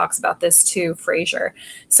Bough talks about this too, Fraser.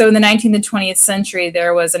 So in the 19th and 20th century,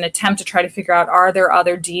 there was an attempt to try to figure out, are there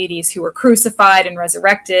other deities who were crucified and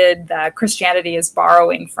resurrected that Christianity is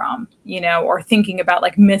borrowing from, or thinking about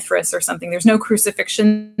like Mithras or something. There's no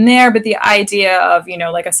crucifixion there, but the idea of,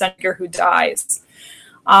 like a figure who dies.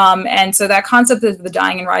 And so that concept of the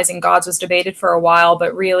dying and rising gods was debated for a while,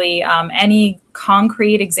 but really any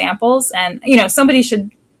concrete examples, and, somebody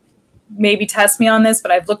should maybe test me on this,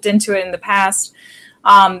 but I've looked into it in the past.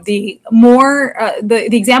 The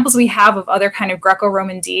examples we have of other kind of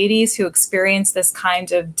Greco-Roman deities who experience this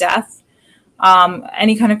kind of death,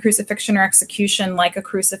 any kind of crucifixion or execution like a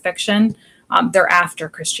crucifixion, they're after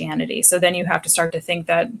Christianity. So then you have to start to think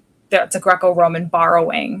that that's a Greco-Roman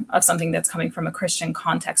borrowing of something that's coming from a Christian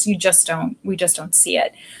context. We just don't see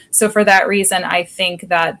it. So for that reason, I think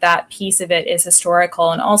that piece of it is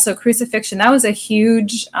historical. And also crucifixion, that was a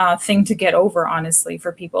huge thing to get over, honestly,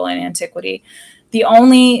 for people in antiquity. The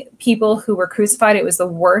only people who were crucified, it was the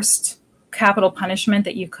worst capital punishment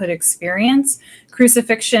that you could experience.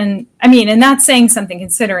 Crucifixion, and that's saying something,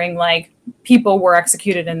 considering like people were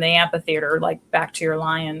executed in the amphitheater, like back to your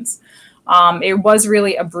lions. It was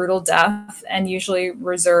really a brutal death and usually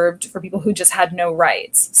reserved for people who just had no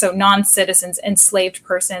rights. So non-citizens, enslaved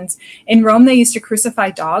persons. In Rome, they used to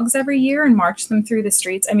crucify dogs every year and march them through the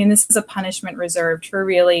streets. This is a punishment reserved for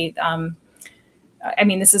really,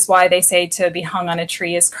 this is why they say to be hung on a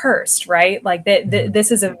tree is cursed, right? Like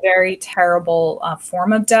this is a very terrible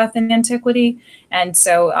form of death in antiquity. And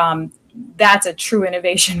so that's a true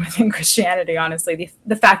innovation within Christianity, honestly.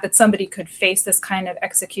 The fact that somebody could face this kind of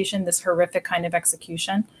execution, this horrific kind of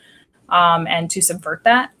execution, and to subvert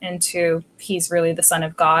that into he's really the Son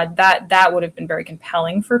of God, that would have been very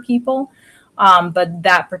compelling for people. But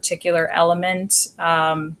that particular element,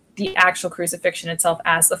 the actual crucifixion itself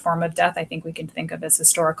as the form of death, I think we can think of as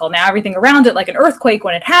historical. Now, everything around it, like an earthquake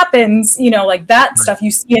when it happens, like that stuff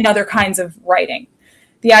you see in other kinds of writing.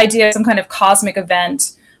 The idea of some kind of cosmic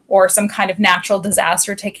event or some kind of natural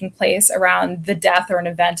disaster taking place around the death or an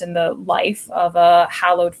event in the life of a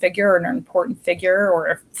hallowed figure or an important figure or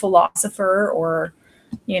a philosopher or,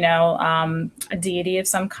 a deity of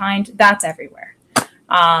some kind, that's everywhere.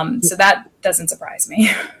 So that doesn't surprise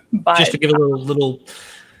me. But just to give a little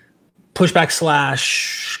pushback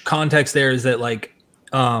 / context there, is that like,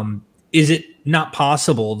 is it not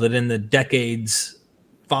possible that in the decades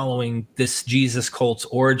following this Jesus cult's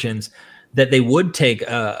origins, that they would take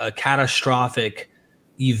a catastrophic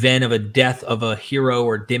event of a death of a hero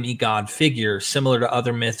or demigod figure, similar to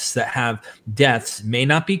other myths that have deaths, may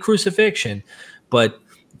not be crucifixion, but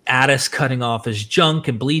Attis cutting off his junk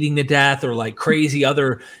and bleeding to death, or like crazy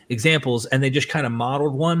other examples, and they just kind of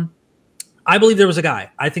modeled one? I believe there was a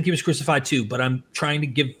guy. I think he was crucified too, but I'm trying to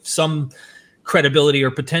give some credibility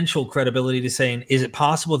or potential credibility to saying, is it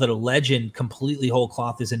possible that a legend completely whole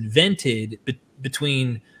cloth is invented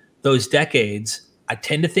between those decades? I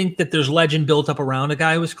tend to think that there's legend built up around a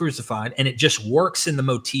guy who was crucified, and it just works in the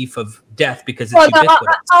motif of death because it's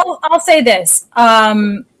ubiquitous. I'll say this.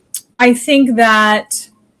 I think that,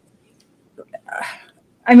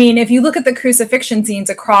 if you look at the crucifixion scenes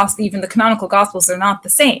across even the canonical Gospels, they're not the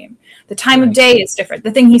same. The time of day is different.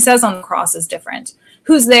 The thing he says on the cross is different.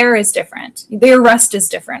 Who's there is different. The arrest is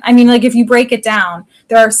different. If you break it down,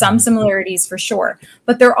 there are some similarities for sure,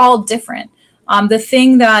 but they're all different. The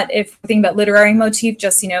thing that, if we think about literary motif,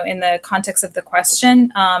 just, in the context of the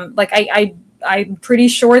question, I'm pretty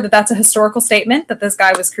sure that that's a historical statement, that this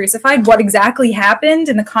guy was crucified. What exactly happened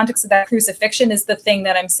in the context of that crucifixion is the thing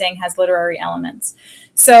that I'm saying has literary elements.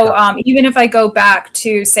 So even if I go back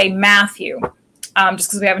to, say, Matthew, just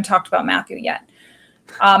because we haven't talked about Matthew yet,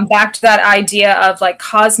 back to that idea of like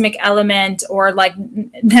cosmic element or like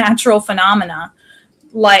natural phenomena,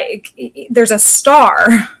 like there's a star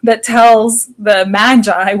that tells the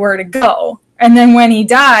magi where to go. And then when he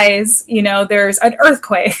dies, you know, there's an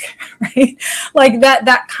earthquake, right? Like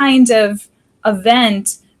that kind of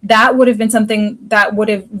event, that would have been something that would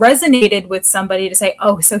have resonated with somebody to say,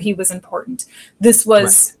 oh, so he was important. This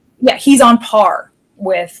was, right. Yeah, he's on par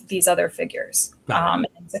with these other figures.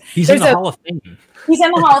 He's in the Hall of Fame. He's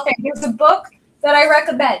in the Hall of Fame. There's a book that I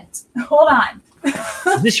recommend. Hold on.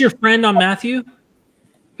 Is this your friend on Matthew?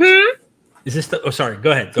 Is this the, oh, sorry, go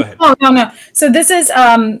ahead. Oh, no. So this is,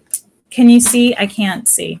 can you see? I can't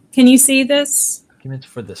see. Can you see this? Documents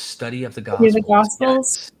for the study of the Gospels. The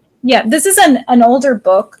Gospels. Yes. Yeah, this is an older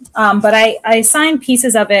book, but I assign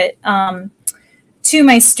pieces of it to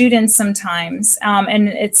my students sometimes, and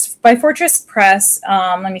it's by Fortress Press.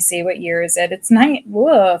 Let me see, what year is it? It's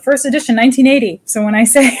first edition, 1980. So when I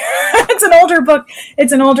say it's an older book,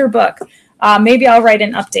 it's an older book. Maybe I'll write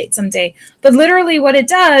an update someday. But literally what it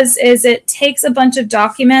does is it takes a bunch of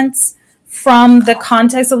documents from the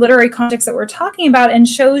context, the literary context that we're talking about, and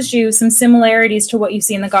shows you some similarities to what you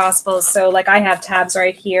see in the Gospels. So like I have tabs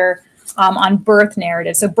right here on birth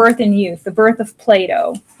narrative. So birth and youth, the birth of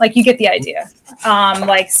Plato, like you get the idea.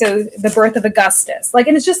 Like, so the birth of Augustus, like,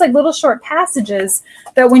 and it's just like little short passages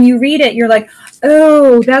that when you read it, you're like,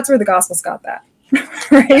 oh, that's where the Gospels got that,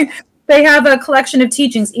 right? They have a collection of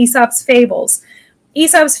teachings, Aesop's Fables.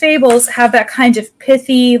 Aesop's Fables have that kind of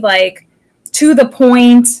pithy, like, to the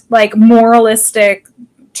point, like moralistic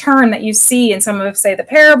turn that you see in some of, say, the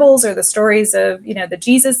parables or the stories of, you know, the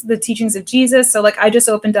teachings of Jesus. So like I just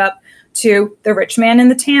opened up to the rich man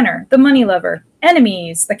and the tanner, the money lover,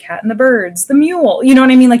 enemies, the cat and the birds, the mule. You know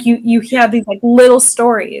what I mean? Like you have these like little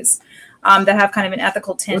stories that have kind of an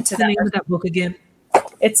ethical tint to them. What's the name of that book again?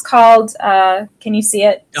 It's called, can you see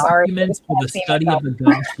it? Documents for the Study of the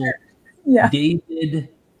Gospel. Yeah. David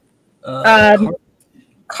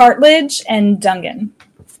Cartledge and Dungan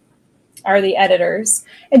are the editors.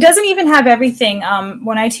 It doesn't even have everything.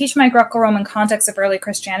 When I teach my Greco-Roman Context of Early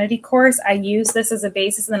Christianity course, I use this as a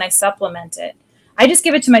basis and then I supplement it. I just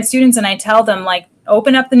give it to my students and I tell them, like,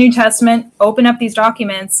 open up the New Testament, open up these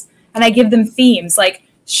documents, and I give them themes, like,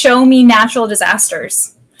 show me natural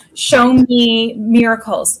disasters, show me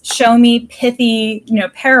miracles, show me pithy, you know,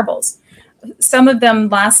 parables. Some of them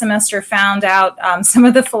last semester found out some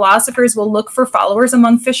of the philosophers will look for followers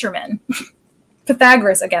among fishermen.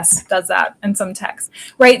 Pythagoras, I guess, does that in some texts,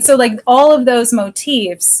 right? So like all of those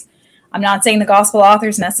motifs, I'm not saying the gospel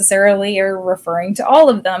authors necessarily are referring to all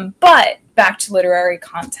of them, but back to literary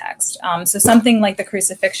context. So something like the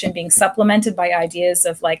crucifixion being supplemented by ideas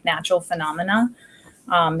of like natural phenomena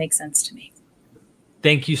makes sense to me.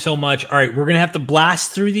 Thank you so much. All right, we're going to have to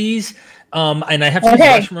blast through these. And I have to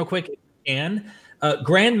rush them real quick. And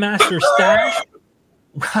Grandmaster Stash,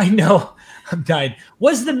 I know, I'm dying.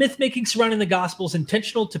 Was the myth-making surrounding the Gospels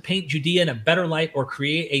intentional to paint Judea in a better light or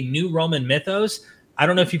create a new Roman mythos? I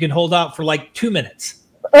don't know if you can hold out for like 2 minutes.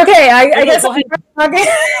 Okay, I guess I'll okay,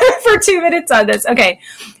 for 2 minutes on this. Okay,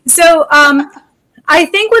 so I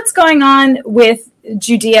think what's going on with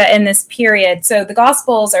Judea in this period, so the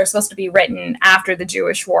Gospels are supposed to be written after the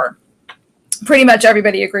Jewish War. Pretty much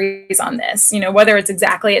everybody agrees on this. You know, whether it's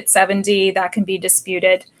exactly at 70, that can be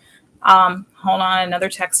disputed. Hold on, another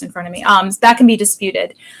text in front of me. That can be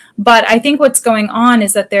disputed. But I think what's going on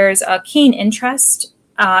is that there's a keen interest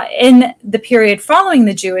in the period following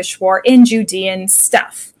the Jewish War in Judean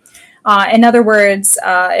stuff. In other words,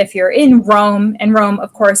 if you're in Rome, and Rome,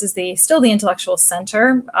 of course, is still the intellectual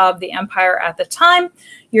center of the empire at the time,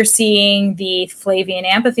 you're seeing the Flavian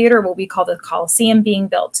amphitheater, what we call the Colosseum, being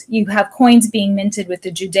built. You have coins being minted with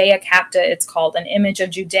the Judea capta, it's called, an image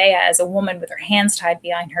of Judea as a woman with her hands tied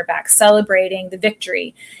behind her back, celebrating the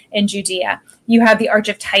victory in Judea. You have the Arch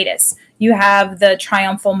of Titus. You have the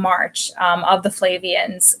triumphal march of the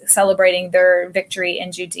Flavians celebrating their victory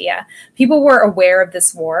in Judea. People were aware of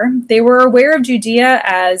this war. They were aware of Judea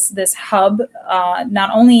as this hub,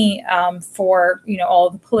 not only for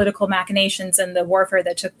all the political machinations and the warfare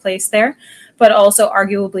that took place there, but also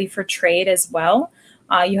arguably for trade as well.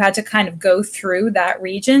 You had to kind of go through that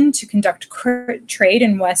region to conduct trade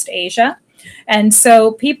in West Asia. And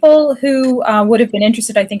so people who would have been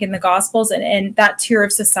interested, I think, in the Gospels and that tier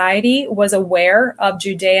of society was aware of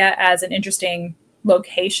Judea as an interesting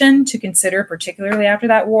location to consider, particularly after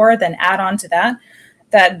that war. Then add on to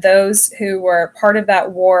that those who were part of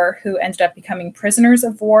that war who ended up becoming prisoners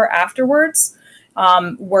of war afterwards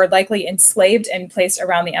were likely enslaved and placed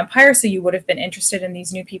around the empire. So you would have been interested in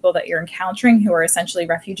these new people that you're encountering who are essentially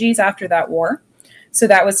refugees after that war. So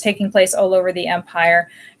that was taking place all over the empire.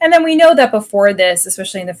 And then we know that before this,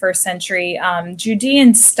 especially in the first century,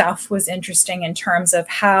 Judean stuff was interesting in terms of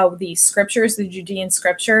how the scriptures, the Judean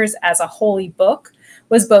scriptures as a holy book,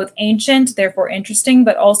 was both ancient, therefore interesting,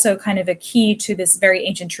 but also kind of a key to this very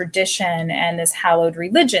ancient tradition and this hallowed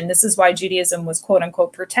religion. This is why Judaism was quote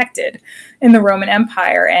unquote protected in the Roman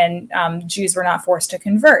Empire, and Jews were not forced to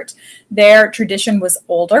convert. Their tradition was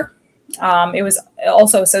older. It was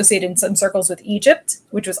also associated in some circles with Egypt,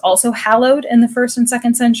 which was also hallowed in the 1st and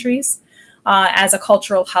 2nd centuries as a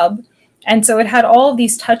cultural hub. And so it had all of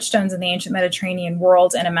these touchstones in the ancient Mediterranean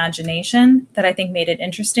world and imagination that I think made it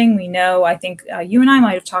interesting. We know, I think you and I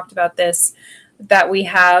might have talked about this, that we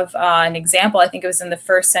have an example, I think it was in the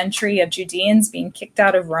 1st century, of Judeans being kicked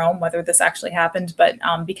out of Rome, whether this actually happened, but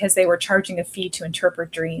because they were charging a fee to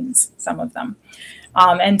interpret dreams, some of them.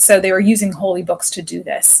 And so they were using holy books to do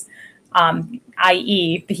this,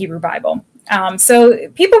 i.e. the Hebrew Bible. So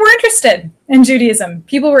people were interested in Judaism.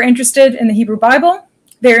 People were interested in the Hebrew Bible.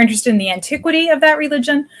 They were interested in the antiquity of that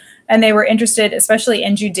religion, and they were interested especially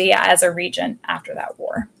in Judea as a region after that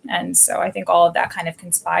war. And so I think all of that kind of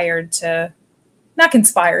conspired to, not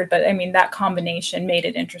conspired, but I mean, that combination made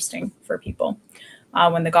it interesting for people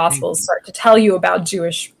when the Gospels start to tell you about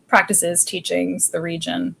Jewish practices, teachings, the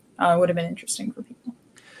region. It would have been interesting for people.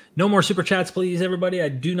 No more super chats, please, everybody. I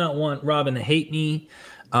do not want Robyn to hate me.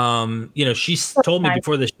 You know, she's told me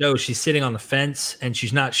before the show she's sitting on the fence and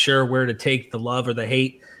she's not sure where to take the love or the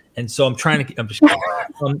hate. And so I'm just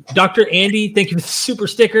kidding. Dr. Andy, thank you for the super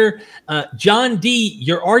sticker. John D,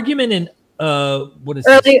 your argument in what is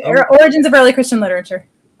Origins of Early Christian Literature.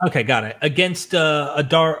 Okay, got it. Against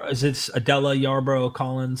is it Adela Yarbrough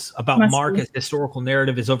Collins about Mark as historical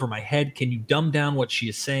narrative is over my head. Can you dumb down what she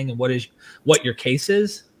is saying and what your case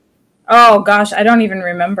is? Oh gosh, I don't even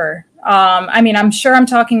remember. I mean, I'm sure I'm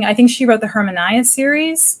talking, I think she wrote the Hermaniah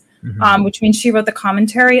series, which means she wrote the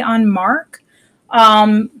commentary on Mark.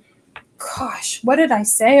 Gosh, what did I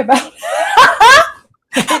say about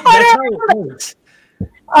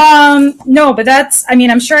no, but that's, I mean,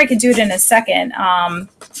 I'm sure I could do it in a second. I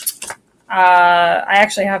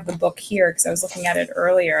actually have the book here because I was looking at it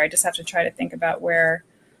earlier. I just have to try to think about where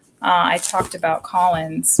I talked about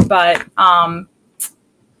Collins, but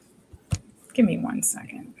give me 1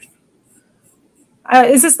 second.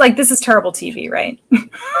 Is this like, this is terrible TV, right?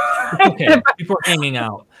 Okay, people are hanging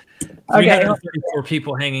out. 334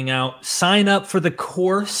 people hanging out. Sign up for the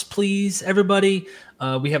course, please, everybody.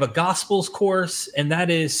 We have a Gospels course, and that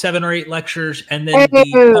is 7 or 8 lectures. And then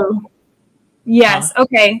yes,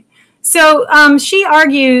 okay. So she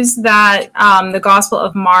argues that the Gospel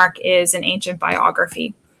of Mark is an ancient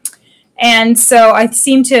biography. And so I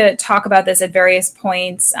seem to talk about this at various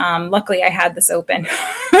points. Luckily, I had this open.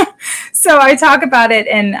 So I talk about it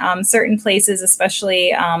in certain places, especially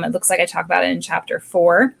it looks like I talk about it in chapter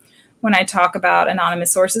 4 when I talk about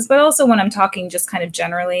anonymous sources, but also when I'm talking just kind of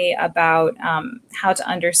generally about how to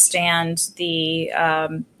understand the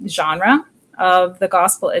genre of the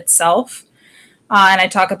gospel itself. And I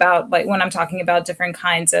talk about, like, when I'm talking about different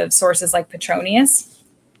kinds of sources like Petronius.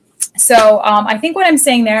 So I think what I'm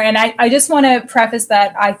saying there, and I just want to preface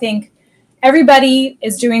that I think everybody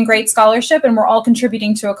is doing great scholarship and we're all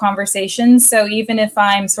contributing to a conversation. So even if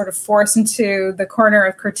I'm sort of forced into the corner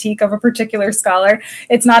of critique of a particular scholar,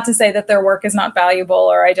 it's not to say that their work is not valuable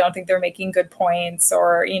or I don't think they're making good points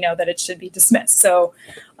or, you know, that it should be dismissed. So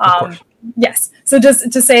yes. So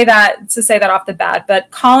just to say that off the bat, but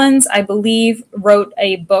Collins, I believe, wrote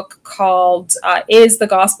a book called Is the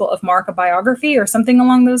Gospel of Mark a Biography or something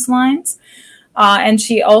along those lines. And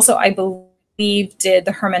she also, I believe, did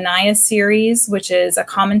the Hermaniah series, which is a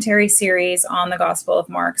commentary series on the Gospel of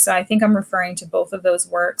Mark. So I think I'm referring to both of those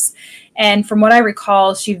works. And from what I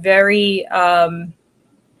recall, she very, again,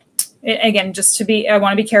 I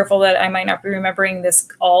want to be careful that I might not be remembering this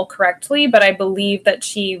all correctly, but I believe that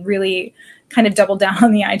she really kind of doubled down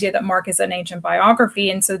on the idea that Mark is an ancient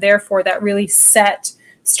biography. And so therefore that really set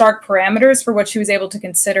stark parameters for what she was able to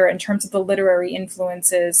consider in terms of the literary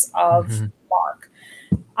influences of Mark.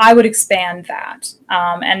 I would expand that,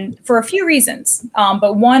 and for a few reasons.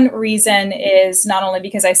 But one reason is not only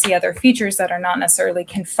because I see other features that are not necessarily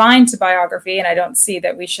confined to biography, and I don't see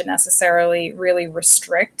that we should necessarily really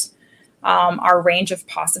restrict our range of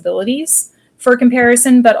possibilities for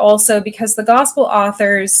comparison, but also because the gospel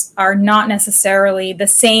authors are not necessarily the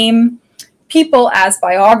same people as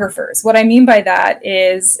biographers. What I mean by that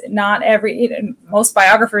is most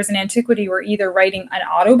biographers in antiquity were either writing an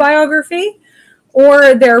autobiography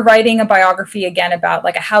or they're writing a biography again about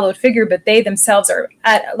like a hallowed figure, but they themselves are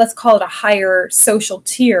at, let's call it a higher social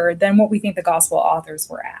tier than what we think the gospel authors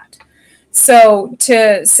were at. So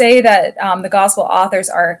to say that the gospel authors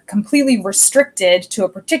are completely restricted to a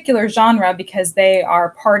particular genre because they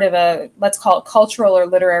are part of a, let's call it cultural or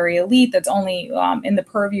literary elite that's only in the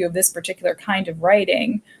purview of this particular kind of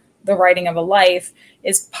writing, the writing of a life,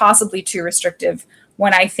 is possibly too restrictive.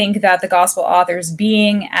 When I think that the gospel authors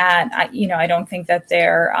being at, you know, I don't think that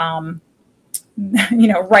they're, you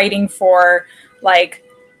know, writing for like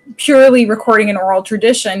purely recording an oral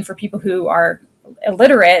tradition for people who are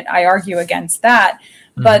illiterate. I argue against that.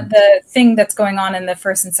 Mm-hmm. But the thing that's going on in the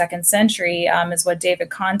 1st and 2nd century is what David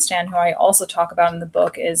Constant, who I also talk about in the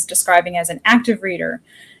book, is describing as an active reader.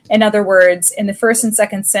 In other words, in the 1st and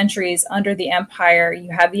 2nd centuries under the empire,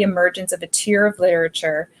 you have the emergence of a tier of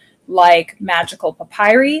literature like magical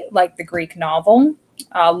papyri, like the Greek novel,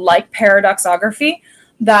 like paradoxography,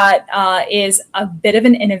 that is a bit of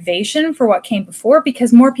an innovation for what came before,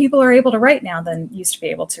 because more people are able to write now than used to be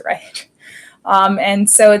able to write. And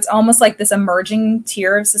so it's almost like this emerging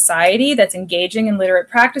tier of society that's engaging in literate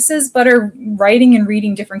practices, but are writing and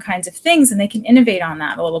reading different kinds of things, and they can innovate on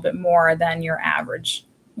that a little bit more than your average,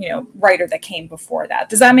 you know, writer that came before that.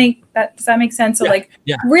 Does that make sense? So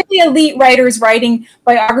really elite writers writing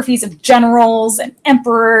biographies of generals and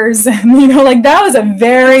emperors, and, you know, like that was a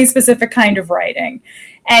very specific kind of writing.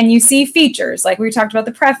 And you see features, like we talked about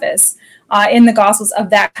the preface in the Gospels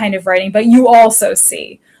of that kind of writing, but you also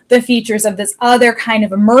see the features of this other kind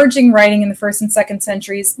of emerging writing in the 1st and 2nd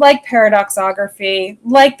centuries, like paradoxography,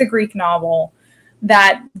 like the Greek novel,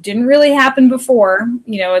 that didn't really happen before.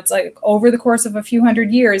 You know, it's like over the course of a few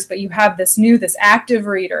hundred years, but you have this active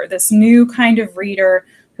reader, this new kind of reader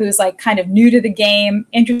who's like kind of new to the game,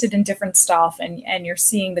 interested in different stuff. And you're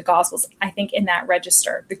seeing the Gospels, I think, in that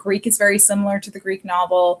register. The Greek is very similar to the Greek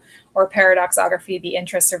novel or paradoxography. The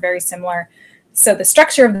interests are very similar. So the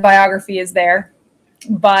structure of the biography is there,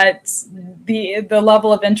 but the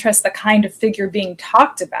level of interest, the kind of figure being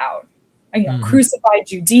talked about, you know, crucified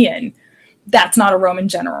Judean, that's not a Roman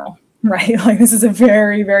general, right? Like this is a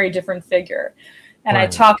very, very different figure. And I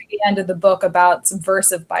talk at the end of the book about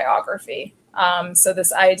subversive biography. So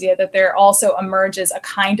this idea that there also emerges a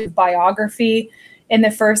kind of biography in the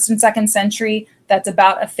 1st and 2nd century that's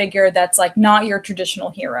about a figure that's like not your traditional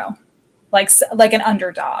hero, like an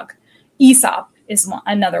underdog. Aesop is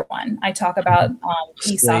another one. I talk about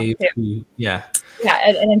Aesop too. Yeah,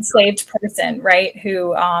 an enslaved person, right?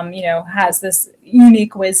 Who you know, has this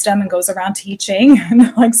unique wisdom and goes around teaching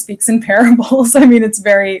and like speaks in parables. I mean, it's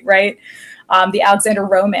very right. The Alexander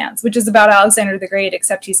Romance, which is about Alexander the Great,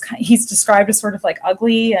 except he's described as sort of like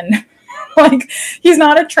ugly and like he's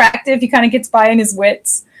not attractive. He kind of gets by in his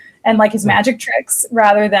wits and like his magic tricks,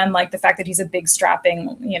 rather than like the fact that he's a big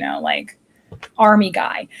strapping, you know, like army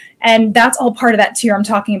guy. And that's all part of that tier I'm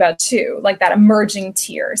talking about too, like that emerging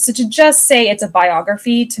tier. So to just say it's a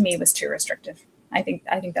biography to me was too restrictive. I think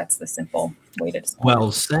that's the simple way to describe it.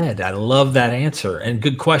 Well said. I love that answer. And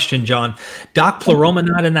good question, John. Doc Pleroma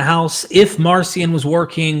not in the house. If Marcion was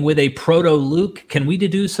working with a proto-Luke, can we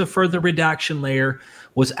deduce a further redaction layer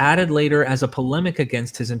was added later as a polemic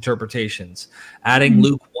against his interpretations, adding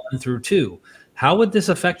Luke 1 through 2? How would this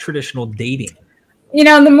affect traditional dating? You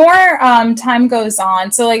know, the more time goes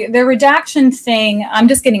on, so like the redaction thing, I'm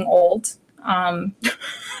just getting old.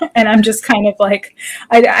 And I'm just kind of like,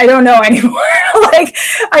 I don't know anymore. Like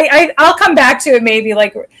I'll come back to it maybe.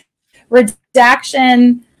 Like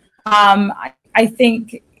redaction, I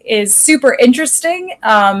think is super interesting.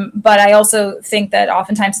 But I also think that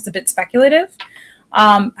oftentimes it's a bit speculative.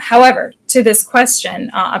 However, to this question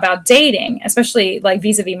about dating, especially like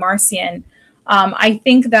vis-a-vis Marcion, I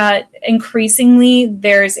think that increasingly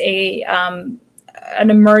there's an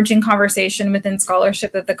emerging conversation within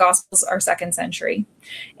scholarship that the Gospels are 2nd century.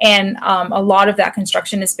 And a lot of that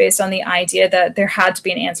construction is based on the idea that there had to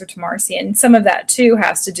be an answer to Marcion. Some of that too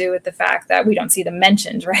has to do with the fact that we don't see them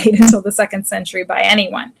mentioned, right, until the 2nd century by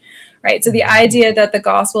anyone, right? So the idea that the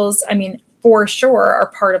Gospels, I mean, for sure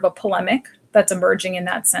are part of a polemic that's emerging in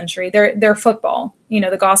that century. They're football. You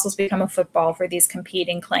know, the Gospels become a football for these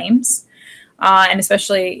competing claims. And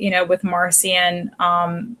especially, you know, with Marcion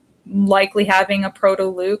likely having a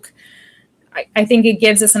proto-Luke, I think it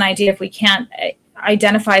gives us an idea. If we can't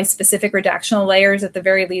identify specific redactional layers, at the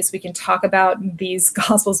very least, we can talk about these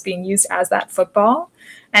Gospels being used as that football.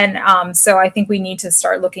 And so I think we need to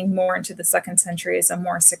start looking more into the 2nd century as a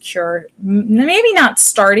more secure, maybe not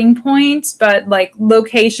starting point, but like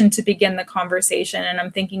location to begin the conversation. And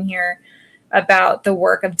I'm thinking here about the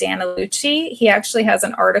work of Dan Alucci. He actually has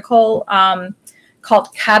an article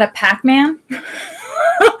called Kata Pac-Man.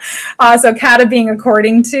 So Kata being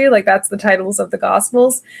according to, like, that's the titles of the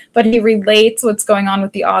Gospels, but he relates what's going on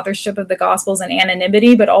with the authorship of the Gospels and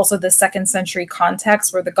anonymity, but also the 2nd century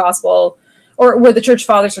context where the Gospel, or where the church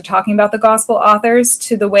fathers are talking about the Gospel authors,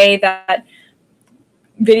 to the way that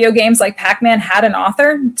video games like Pac-Man had an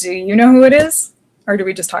author. Do you know who it is? Or do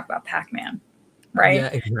we just talk about Pac-Man? Right? Yeah,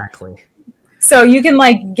 exactly. So you can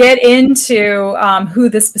like get into who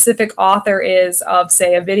the specific author is of,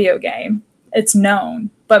 say, a video game. It's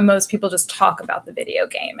known, but most people just talk about the video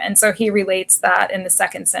game. And so he relates that in the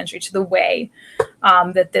 2nd century to the way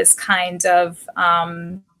that this kind of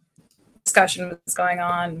discussion was going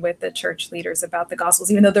on with the church leaders about the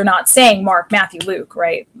Gospels, even though they're not saying Mark, Matthew, Luke,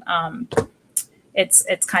 right?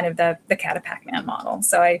 It's kind of the Kata Pac-Man model.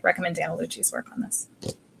 So I recommend Dan Alucci's work on this.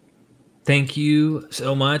 Thank you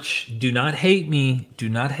so much. Do not hate me. Do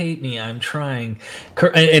not hate me. I'm trying.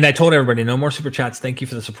 And I told everybody, no more super chats. Thank you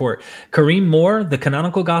for the support. Kareem Moore, the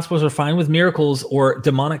canonical Gospels are fine with miracles or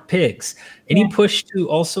demonic pigs. Any push to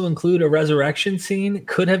also include a resurrection scene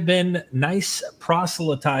could have been nice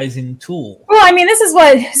proselytizing tool. Well, I mean, this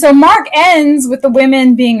is so Mark ends with the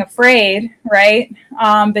women being afraid, right?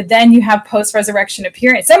 But then you have post-resurrection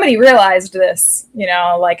appearance. Somebody realized this,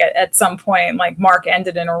 like at some point, like Mark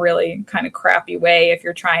ended in a really kind of crappy way if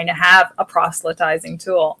you're trying to have a proselytizing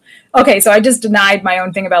tool. Okay, so I just denied my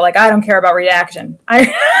own thing about like, I don't care about reaction.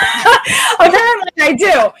 Apparently I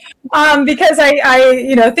do, because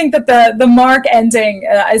I think that the Mark ending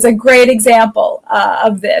is a great example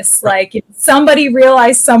of this. Like somebody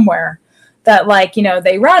realized somewhere that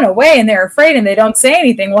they run away and they're afraid and they don't say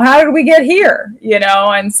anything. Well, how did we get here?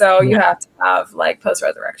 And so you have to have like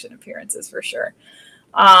post-resurrection appearances for sure.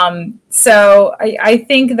 So I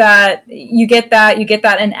think that you get that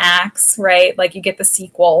in Acts, right? Like you get the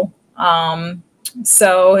sequel.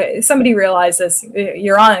 So somebody realized this,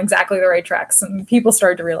 you're on exactly the right track. Some people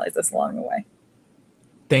started to realize this along the way.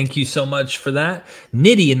 Thank you so much for that.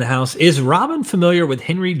 Nitty in the house. Is Robyn familiar with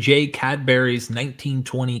Henry J. Cadbury's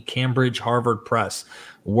 1920 Cambridge Harvard Press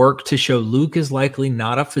work to show Luke is likely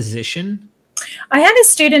not a physician? I had a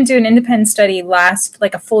student do an independent study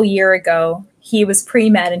a full year ago. He was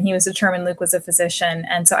pre-med and he was determined Luke was a physician.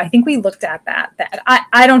 And so I think we looked at that.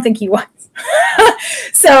 I don't think he was.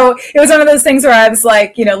 So it was one of those things where I was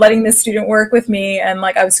like, letting this student work with me. And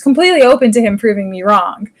like, I was completely open to him proving me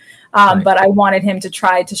wrong. Right. But I wanted him to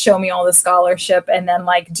try to show me all the scholarship and then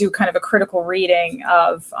like do kind of a critical reading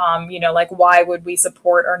of, like why would we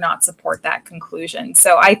support or not support that conclusion?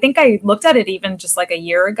 So I think I looked at it even just like a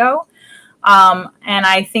year ago. And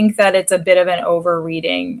I think that it's a bit of an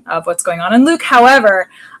over-reading of what's going on in Luke. However,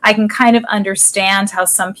 I can kind of understand how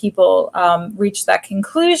some people reach that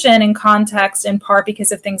conclusion in context, in part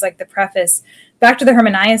because of things like the preface. Back to the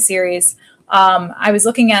Hermaniah series, I was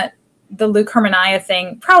looking at the Luke Hermaniah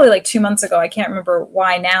thing probably like 2 months ago. I can't remember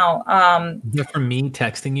why now. Is that from me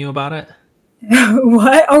texting you about it?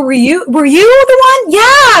 What? Oh, were you the one?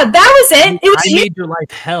 Yeah, that was it. It was I made your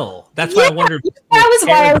life hell. That's why I wondered. That was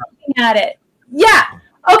why I was looking at it. Yeah.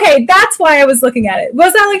 Okay, that's why I was looking at it.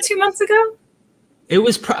 Was that like 2 months ago? It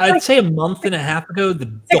was, I'd say, a month and a half ago.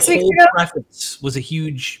 The whole preface was a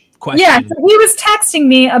huge question. Yeah, so he was texting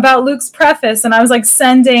me about Luke's preface, and I was like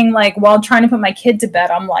sending, like, while trying to put my kid to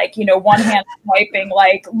bed, I'm like, one hand typing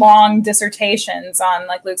like long dissertations on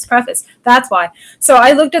like Luke's preface. That's why. So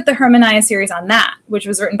I looked at the Hermaniah series on that, which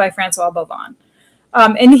was written by Francois Bovon.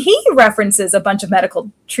 And he references a bunch of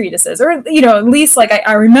medical treatises, or, at least like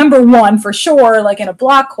I remember one for sure, like in a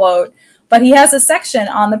block quote, but he has a section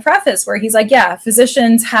on the preface where he's like, yeah,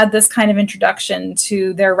 physicians had this kind of introduction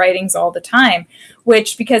to their writings all the time,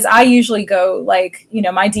 which, because I usually go like,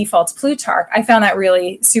 my default's Plutarch, I found that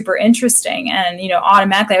really super interesting. And,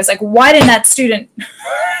 automatically I was like, why didn't that student,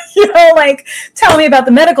 like tell me about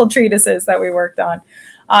the medical treatises that we worked on?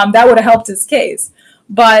 That would have helped his case.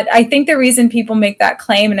 But I think the reason people make that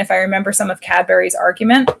claim, and if I remember some of Cadbury's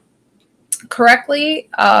argument correctly,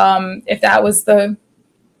 if that was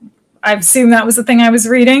I assume that was the thing I was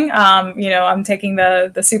reading. I'm taking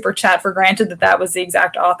the super chat for granted that was the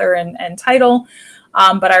exact author and title.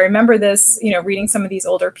 But I remember this, reading some of these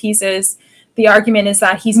older pieces. The argument is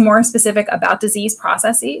that he's more specific about disease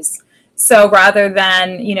processes. So rather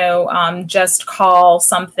than, just call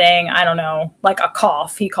something, I don't know, like a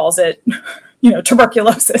cough, he calls it,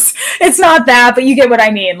 tuberculosis. It's not that, but you get what I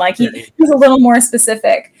mean. Like he's a little more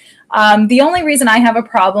specific. The only reason I have a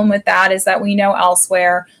problem with that is that we know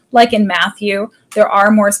elsewhere, like in Matthew, there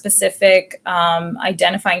are more specific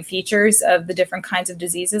identifying features of the different kinds of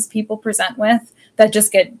diseases people present with. that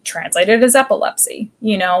just get translated as epilepsy,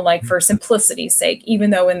 you know, like for simplicity's sake, even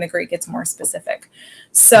though in the Greek it's more specific.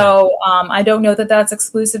 So I don't know that that's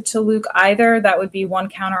exclusive to Luke either. That would be one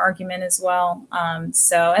counter argument as well.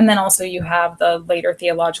 And then also you have the later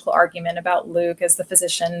theological argument about Luke as the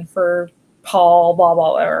physician for Paul, blah,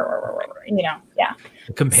 blah, blah, you know,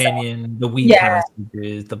 the companion, the weed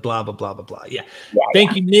passages, the blah, blah, blah, blah, blah.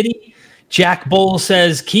 Thank you, Nitty. Jack Bowl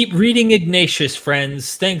says, keep reading Ignatius,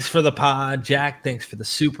 friends. Thanks for the pod. Jack, thanks for the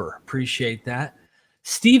super. Appreciate that.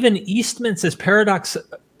 Stephen Eastman says,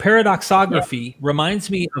 paradoxography reminds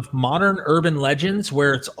me of modern urban legends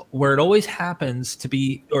where it always happens to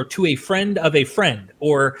be, or to a friend of a friend,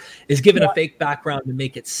 or is given a fake background to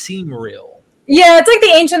make it seem real. Yeah, it's like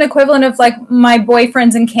the ancient equivalent of like my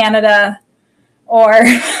boyfriend's in Canada, or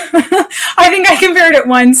I think I compared it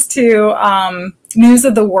once to News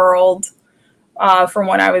of the World from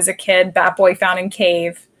when I was a kid, Bat Boy Found in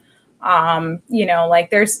Cave. You know, like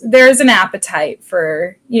there's an appetite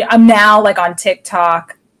for, you know, I'm now like on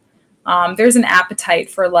TikTok. There's an appetite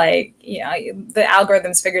for like, you know, the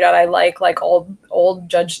algorithms figured out I like old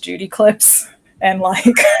Judge Judy clips and like,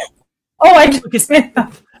 oh, I just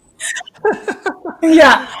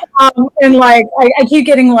and like I keep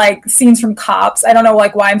getting like scenes from Cops. I don't know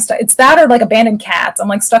like why I'm stuck. It's that or like Abandoned Cats. I'm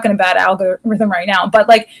like stuck in a bad algorithm right now. But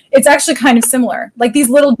like it's actually kind of similar. Like these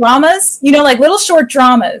little dramas, you know, like little short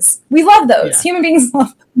dramas. We love those. Yeah. Human beings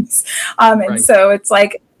love those. And so it's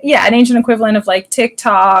like, an ancient equivalent of like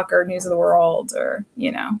TikTok or News of the World or,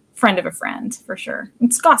 you know, friend of a friend for sure.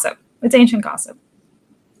 It's gossip. It's ancient gossip.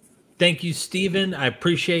 Thank you, Stephen. I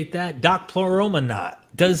appreciate that. Doc Ploromanot.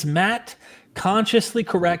 Does Matt consciously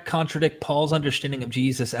contradict Paul's understanding of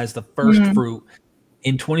Jesus as the first fruit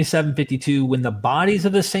in 27:52 when the bodies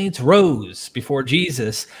of the saints rose before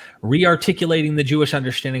Jesus, re-articulating the Jewish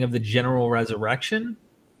understanding of the general resurrection?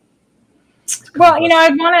 Well, you know,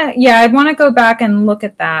 I'd want to go back and look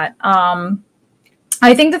at that.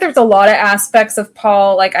 I think that there's a lot of aspects of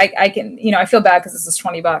Paul. Like I can, you know, I feel bad because this is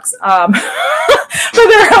 $20. But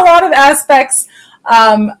there are a lot of aspects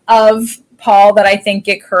of Paul that I think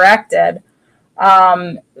get corrected.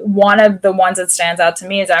 One of the ones that stands out to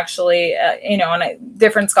me is actually, you know, and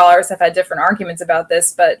different scholars have had different arguments about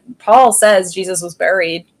this, but Paul says Jesus was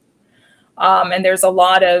buried. And there's a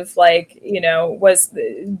lot of like, you know, was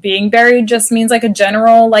being buried just means like a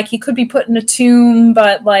general, like he could be put in a tomb,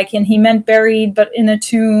 but like, and he meant buried, but in a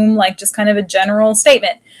tomb, like just kind of a general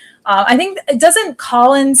statement. I think it doesn't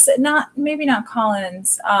Collins, maybe not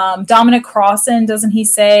Collins, Dominic Crossan, doesn't he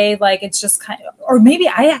say like, it's just kind of, or maybe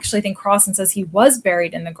I actually think Crossan says he was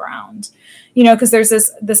buried in the ground, you know, because there's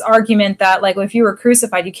this argument that like, if you were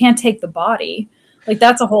crucified, you can't take the body. Like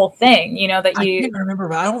that's a whole thing, you know, that I can't remember,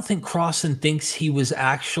 but I don't think Crossan thinks he was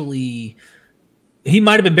actually, he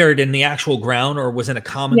might have been buried in the actual ground or was in a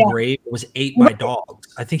common grave. It was ate by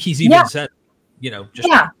dogs. I think he's even said, you know, just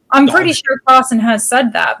I'm pretty sure Crossan has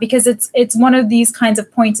said that because it's one of these kinds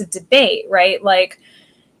of points of debate, right? Like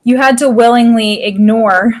you had to willingly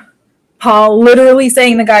ignore Paul literally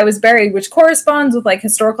saying the guy was buried, which corresponds with like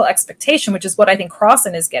historical expectation, which is what I think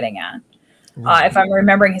Crossan is getting at. If I'm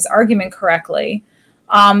remembering his argument correctly,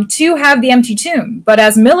 to have the empty tomb. But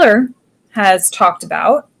as Miller has talked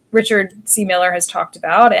about, Richard C. Miller has talked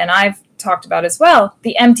about, and I've talked about as well,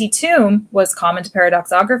 the empty tomb was common to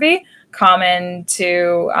paradoxography, common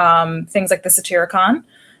to things like the Satyricon,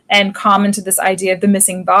 and common to this idea of the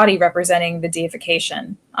missing body representing the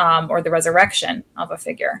deification or the resurrection of a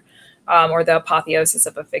figure or the apotheosis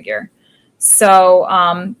of a figure. So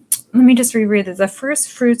let me just reread this. The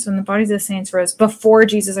first fruits when the bodies of the saints rose before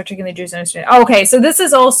Jesus articulated Jews' understanding. Oh, okay, so this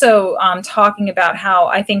is also talking about how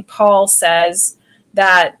I think Paul says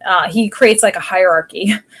that he creates like a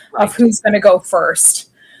hierarchy of who's going to go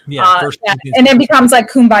first. And it becomes like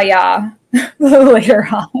kumbaya later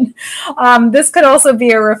on. This could also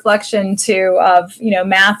be a reflection too of, you know,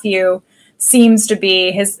 Matthew seems to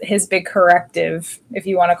be his big corrective, if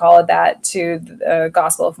you want to call it that, to the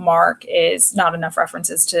Gospel of Mark is not enough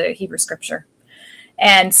references to Hebrew scripture.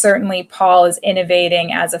 And certainly Paul is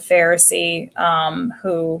innovating as a Pharisee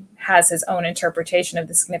who has his own interpretation of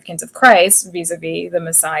the significance of Christ vis-a-vis the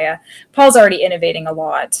Messiah. Paul's already innovating a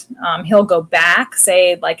lot. He'll go back,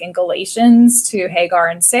 say, like in Galatians, to Hagar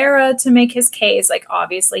and Sarah to make his case. Like,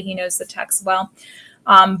 obviously, he knows the text well.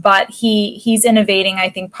 But he's innovating, I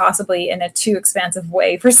think, possibly in a too expansive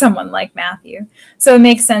way for someone like Matthew. So it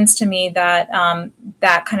makes sense to me that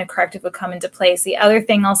that kind of corrective would come into place. The other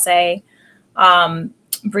thing I'll say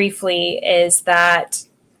briefly is that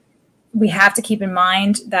we have to keep in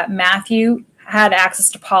mind that Matthew had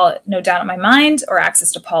access to Paul, no doubt in my mind, or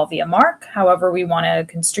access to Paul via Mark, however we want to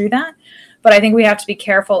construe that. but I think we have to be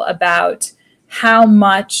careful about how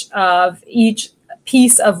much of each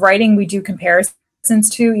piece of writing we do comparisons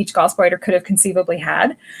to each gospel writer could have conceivably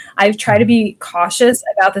had. I've tried to be cautious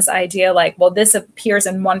about this idea, like, well, this appears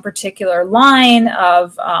in one particular line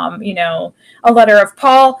of, you know, a letter of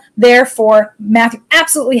Paul. Therefore, Matthew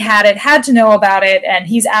absolutely had to know about it, and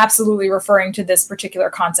he's absolutely referring to this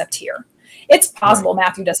particular concept here. It's possible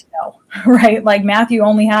Matthew doesn't know, right? Like Matthew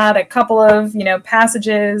only had a couple of, you know,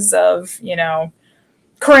 passages of, you know,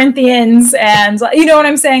 Corinthians, and you know what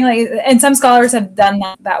I'm saying? Like, and some scholars have done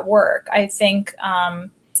that work. I think I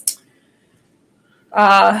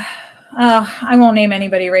won't name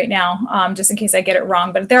anybody right now, just in case I get it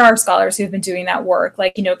wrong, but there are scholars who've been doing that work.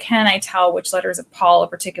 Like, you know, can I tell which letters of Paul a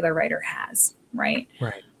particular writer has, right?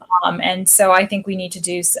 Right. And so I think we need to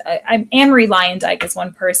do, Anne-Marie Lyondike is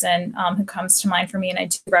one person who comes to mind for me, and I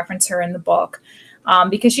do reference her in the book.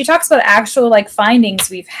 Because she talks about actual like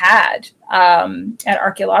findings we've had at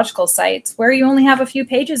archaeological sites where you only have a few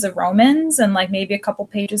pages of Romans and like maybe a couple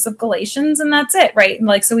pages of Galatians, and that's it, right? And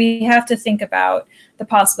like, so we have to think about the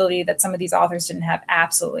possibility that some of these authors didn't have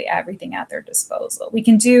absolutely everything at their disposal. We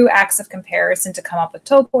can do acts of comparison to come up with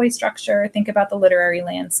topoi structure, think about the literary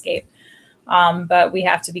landscape, but we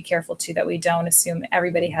have to be careful too that we don't assume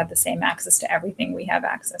everybody had the same access to everything we have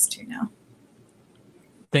access to now.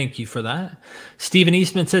 Thank you for that. Stephen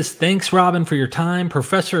Eastman says, thanks, Robyn, for your time.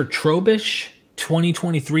 Professor Trobish,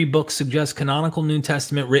 2023 book suggests canonical New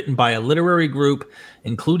Testament written by a literary group,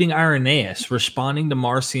 including Irenaeus, responding to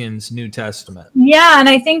Marcion's New Testament. Yeah, and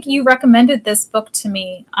I think you recommended this book to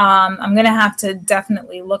me. I'm going to have to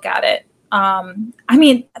definitely look at it. I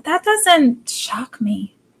mean, that doesn't shock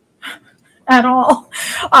me at all.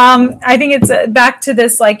 I think it's back to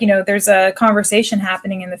this, like, you know, there's a conversation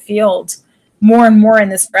happening in the field more and more in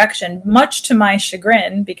this direction, much to my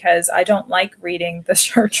chagrin, because I don't like reading the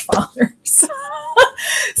church fathers.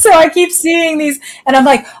 So I keep seeing these and I'm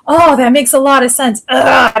like, oh, that makes a lot of sense.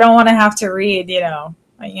 I don't want to have to read, you know,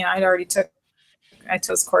 I took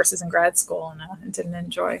those courses in grad school, and I didn't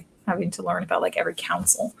enjoy having to learn about like every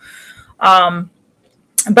council. But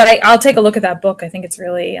I'll take a look at that book. I think it's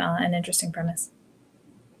really an interesting premise.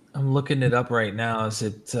 I'm looking it up right now. Is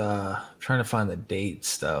it trying to find the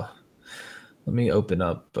dates though? Let me open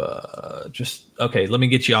up okay, let me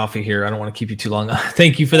get you off of here. I don't want to keep you too long.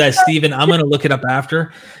 Thank you for that, Stephen. I'm going to look it up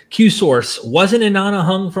after. Q source, wasn't Inanna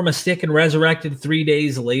hung from a stick and resurrected 3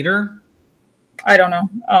 days later? I don't know.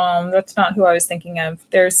 That's not who I was thinking of.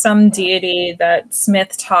 There's some deity that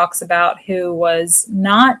Smith talks about who was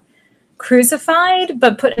not crucified,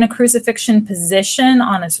 but put in a crucifixion position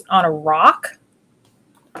on a rock.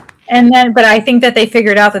 And then, but I think that they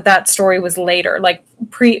figured out that story was later, like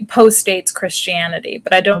post dates Christianity.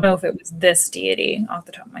 But I don't know if it was this deity off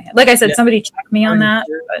the top of my head. Like I said, somebody check me on that.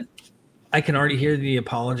 But I can already hear the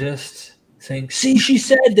apologists saying, "See, she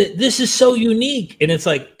said that this is so unique," and it's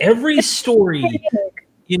like every story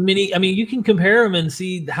in many. I mean, you can compare them and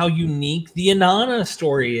see how unique the Inanna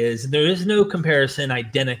story is. There is no comparison,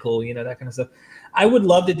 identical, you know, that kind of stuff. I would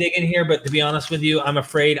love to dig in here, but to be honest with you, I'm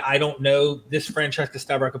afraid I don't know this Francesca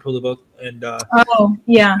Stavrakopoulos book. And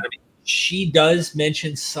she does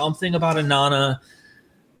mention something about Inanna.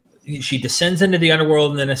 She descends into the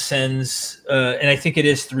underworld and then ascends, and I think it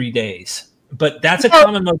is 3 days. But that's a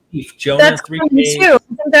common motif. Jonah, that's 3 days. Too. I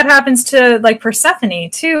think that happens to like Persephone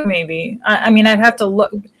too. Maybe. I mean, I'd have to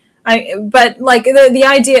look. But like the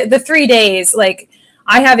idea, the 3 days. Like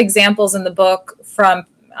I have examples in the book from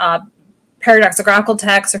paradoxical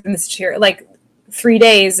text or from this year, like 3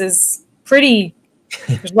 days is pretty,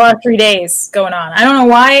 there's a lot of 3 days going on. I don't know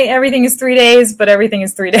why everything is 3 days, but everything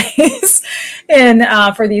is 3 days and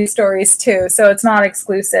for these stories too. So it's not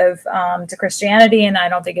exclusive to Christianity, and I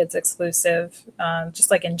don't think it's exclusive just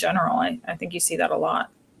like in general. I think you see that a lot.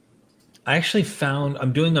 I actually found,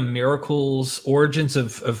 I'm doing a origins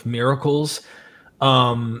of miracles,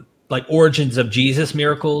 like origins of Jesus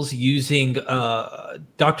miracles, using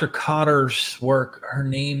Dr. Cotter's work. Her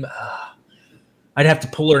name, I'd have to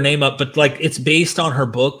pull her name up, but like it's based on her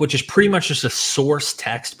book, which is pretty much just a source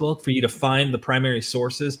textbook for you to find the primary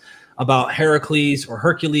sources about Heracles or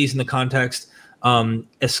Hercules in the context,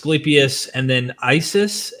 Asclepius, and then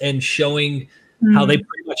Isis, and showing how they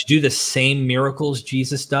pretty much do the same miracles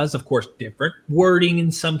Jesus does. Of course, different wording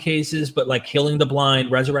in some cases, but like healing the blind,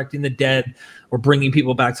 resurrecting the dead, or bringing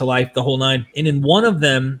people back to life, the whole nine. And in one of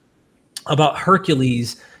them about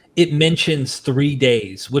Hercules, it mentions 3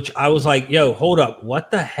 days, which I was like, yo, hold up, what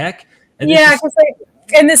the heck? And yeah, because like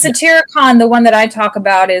And the Satyricon, the one that I talk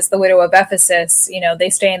about, is the widow of Ephesus. You know, they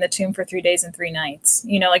stay in the tomb for 3 days and 3 nights.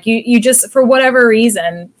 You know, like you just, for whatever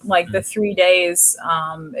reason, like the 3 days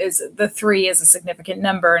the 3 is a significant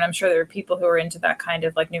number. And I'm sure there are people who are into that kind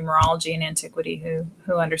of like numerology in antiquity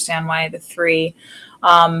who understand why the 3.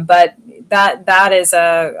 But that is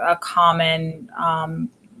a common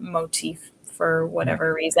motif for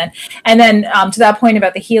whatever reason. And then to that point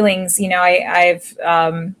about the healings, you know, I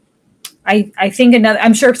think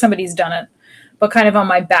I'm sure somebody's done it, but kind of on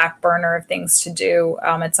my back burner of things to do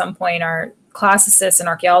at some point are classicists and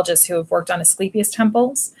archaeologists who have worked on Asclepius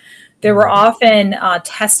temples. There were often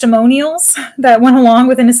testimonials that went along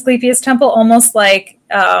with an Asclepius temple, almost like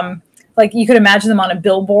you could imagine them on a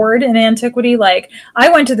billboard in antiquity. Like, I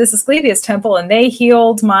went to this Asclepius temple and they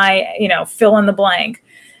healed my, you know, fill in the blank.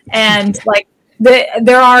 And like,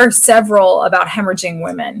 there are several about hemorrhaging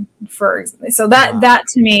women, so that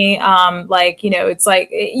to me, like, you know, it's like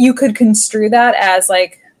you could construe that as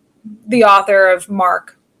like the author of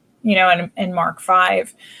Mark, you know, in Mark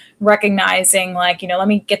 5, recognizing like, you know, let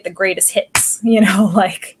me get the greatest hits, you know,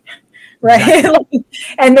 like, right. Exactly.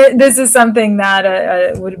 And this is something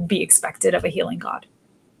that would be expected of a healing God.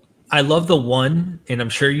 I love the one, and I'm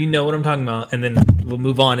sure you know what I'm talking about, and then we'll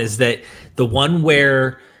move on, is that the one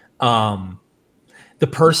where the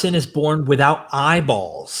person is born without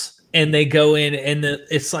eyeballs, and they go in and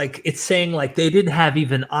it's saying like they didn't have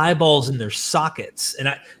even eyeballs in their sockets. And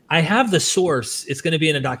I have the source. It's going to be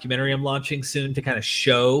in a documentary I'm launching soon to kind of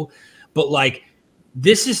show, but like,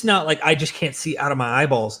 this is not like, I just can't see out of my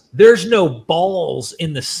eyeballs. There's no balls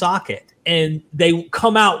in the socket and they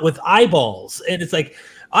come out with eyeballs. And it's like,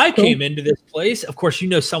 I came into this place. Of course, you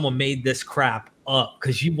know, someone made this crap up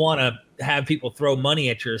because you want to have people throw money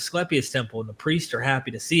at your Asclepius temple and the priests are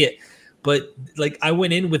happy to see it. But like, I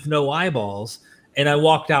went in with no eyeballs and I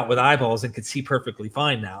walked out with eyeballs and could see perfectly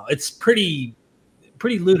fine now. It's pretty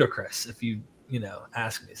ludicrous if you know,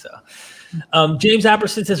 ask me. So James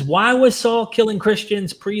Apperson says, why was Saul killing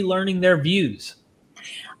Christians pre-learning their views?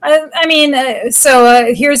 I mean,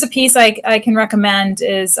 so here's a piece I can recommend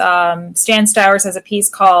is Stan Stowers has a piece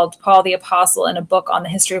called Paul the Apostle in a book on the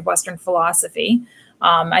history of Western philosophy.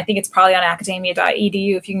 I think it's probably on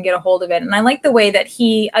academia.edu if you can get a hold of it. And I like the way that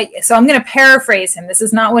so I'm going to paraphrase him. This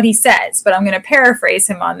is not what he says, but I'm going to paraphrase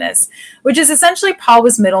him on this, which is essentially Paul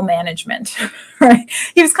was middle management, right?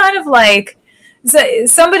 He was kind of like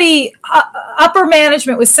somebody, upper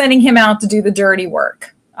management was sending him out to do the dirty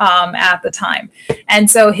work at the time. And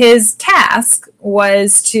so his task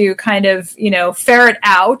was to kind of, you know, ferret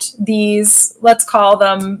out these, let's call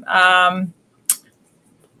them,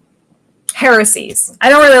 heresies. I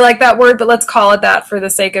don't really like that word, but let's call it that for the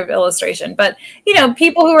sake of illustration. But, you know,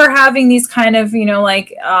 people who are having these kind of, you know,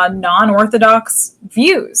 like non-orthodox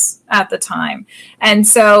views at the time. And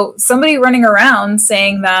so somebody running around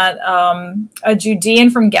saying that a Judean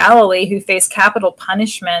from Galilee who faced capital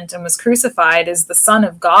punishment and was crucified is the Son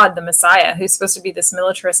of God, the Messiah, who's supposed to be this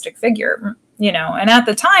militaristic figure, you know. And at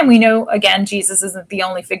the time, we know, again, Jesus isn't the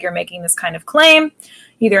only figure making this kind of claim,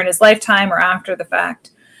 either in his lifetime or after the fact.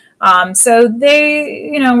 So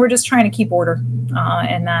they, you know, we're just trying to keep order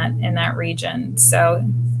in that region. So,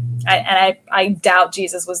 I doubt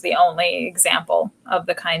Jesus was the only example of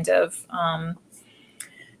the kind of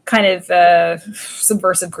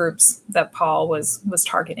subversive groups that Paul was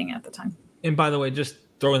targeting at the time. And by the way, just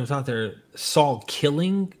throwing this out there, Saul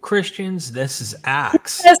killing Christians. This is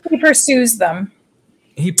Acts. Yes, he pursues them.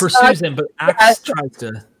 He pursues them, but Acts tries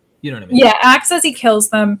to, you know what I mean? Yeah, Acts says he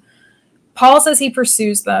kills them. Paul says he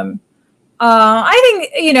pursues them. I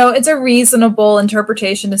think, you know, it's a reasonable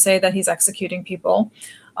interpretation to say that he's executing people.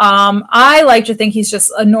 I like to think he's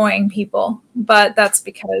just annoying people, but that's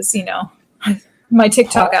because, you know, my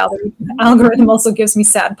TikTok algorithm also gives me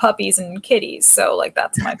sad puppies and kitties. So, like,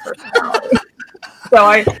 that's my personality. So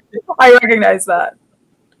I recognize that.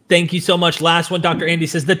 Thank you so much. Last one, Dr. Andy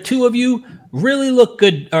says, the two of you really look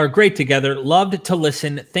good or great together. Loved to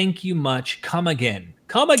listen. Thank you much. Come again.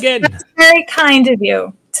 Come again. That's very kind of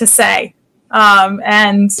you to say.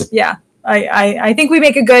 And yeah, I think we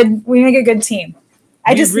make a good team.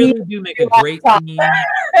 I just really do make a great team.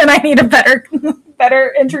 And I need a better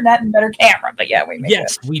internet and better camera. But yeah,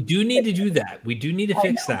 we do need to do that. We do need to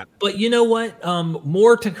fix that. But you know what?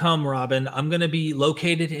 More to come, Robyn. I'm going to be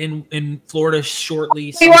located in Florida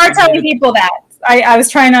shortly. You are telling people that. I was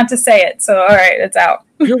trying not to say it. So all right, it's out.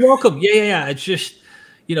 You're welcome. Yeah. It's just,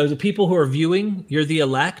 you know, the people who are viewing, you're the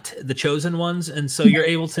elect, the chosen ones. And so you're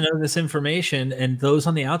able to know this information, and those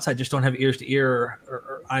on the outside just don't have ears to ear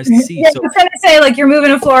or eyes to see. Yeah, so I was trying to say, like, you're moving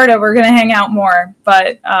to Florida, we're going to hang out more,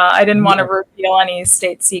 but I didn't want to reveal any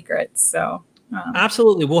state secrets. So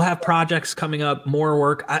Absolutely. We'll have projects coming up, more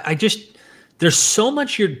work. I just, there's so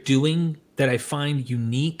much you're doing that I find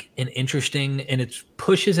unique and interesting, and it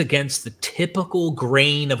pushes against the typical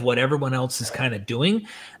grain of what everyone else is kind of doing.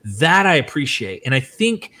 That I appreciate. And I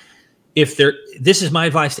think this is my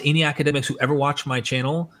advice to any academics who ever watch my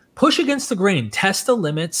channel: push against the grain, test the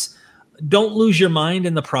limits. Don't lose your mind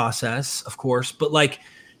in the process, of course, but like,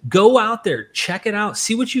 go out there, check it out,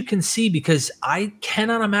 see what you can see, because I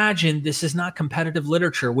cannot imagine this is not competitive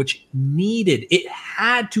literature, which it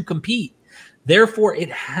had to compete. Therefore,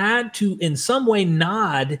 it had to, in some way,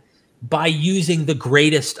 nod by using the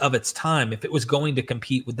greatest of its time if it was going to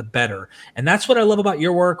compete with the better. And that's what I love about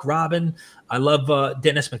your work, Robyn. I love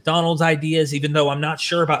Dennis McDonald's ideas, even though I'm not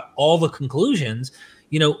sure about all the conclusions.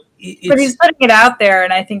 You know, but he's putting it out there,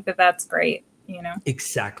 and I think that that's great. You know,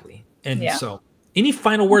 exactly. And so, any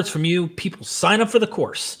final words from you? People, sign up for the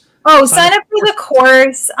course. Oh, sign up for the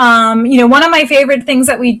course. You know, one of my favorite things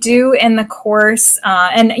that we do in the course,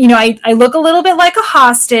 and, you know, I look a little bit like a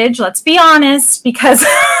hostage, let's be honest, because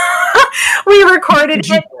we recorded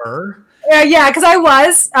it. Yeah, because I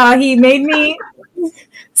was. He made me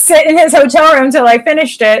sit in his hotel room till I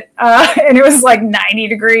finished it, and it was like 90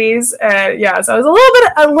 degrees. Yeah, so it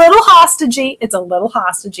was a little hostagey. It's a little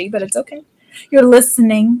hostagey, but it's okay. You're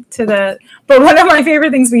listening to but one of my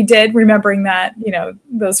favorite things we did, remembering that, you know,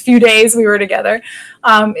 those few days we were together,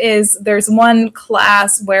 is there's one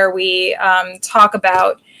class where we talk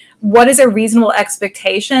about what is a reasonable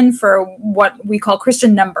expectation for what we call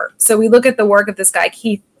Christian number. So we look at the work of this guy,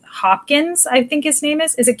 Keith Hopkins, I think his name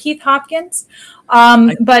is. Is it Keith Hopkins?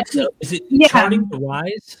 But so. Is it Charting the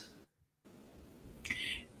Rise?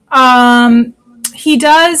 He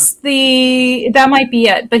does that might be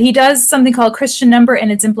it, but he does something called Christian Number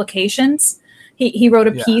and Its Implications. He wrote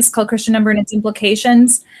a piece called Christian Number and Its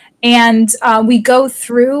Implications. And we go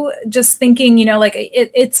through just thinking, you know, like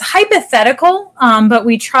it's hypothetical, but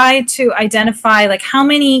we try to identify like how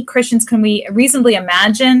many Christians can we reasonably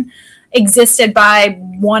imagine existed by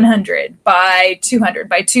 100, by 200,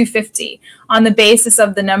 by 250 on the basis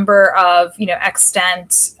of the number of, you know,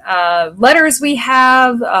 extant letters we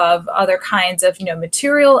have, of other kinds of, you know,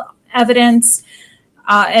 material evidence.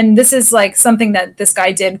 And this is like something that this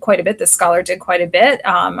guy did quite a bit. This scholar did quite a bit.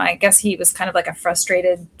 I guess he was kind of like a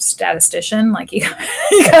frustrated statistician. Like he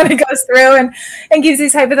kind of goes through and gives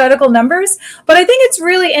these hypothetical numbers. But I think it's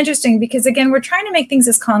really interesting because, again, we're trying to make things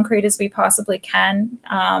as concrete as we possibly can.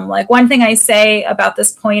 Like one thing I say about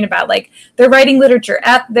this point about like they're writing literature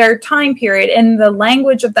at their time period in the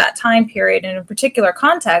language of that time period in a particular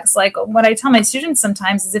context. Like what I tell my students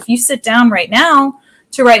sometimes is if you sit down right now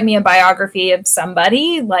to write me a biography of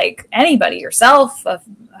somebody, like anybody, yourself,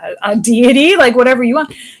 a deity, like whatever you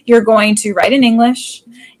want, you're going to write in English.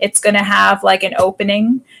 It's going to have like an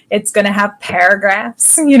opening. It's going to have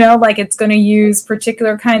paragraphs, you know, like it's going to use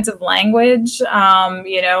particular kinds of language. You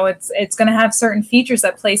know, it's going to have certain features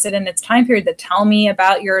that place it in its time period that tell me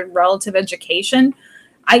about your relative education.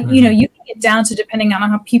 You know, you can get down to, depending on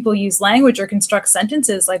how people use language or construct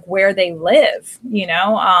sentences, like where they live, you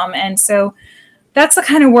know, and so that's the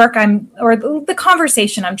kind of work or the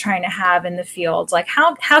conversation I'm trying to have in the field. Like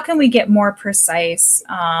how can we get more precise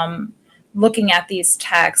looking at these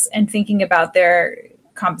texts and thinking about their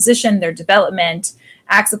composition, their development,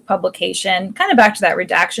 acts of publication, kind of back to that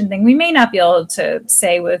redaction thing. We may not be able to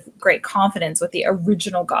say with great confidence what the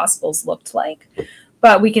original Gospels looked like,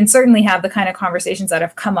 but we can certainly have the kind of conversations that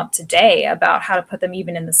have come up today about how to put them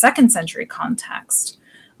even in the 2nd century context.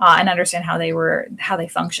 And understand how they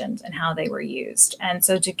functioned and how they were used. And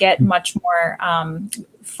so to get much more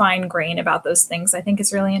fine grain about those things, I think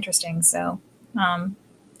is really interesting. So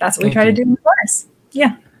that's what we try to do in the course.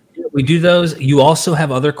 Yeah. We do those. You also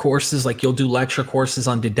have other courses, like you'll do lecture courses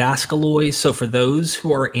on didascaloi. So for those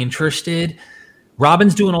who are interested,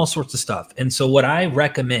 Robyn's doing all sorts of stuff. And so what I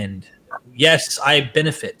recommend, yes, I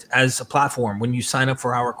benefit as a platform when you sign up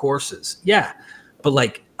for our courses. Yeah. But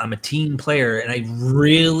like, I'm a team player and I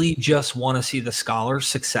really just want to see the scholars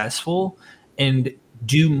successful and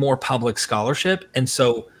do more public scholarship. And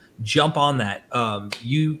so jump on that.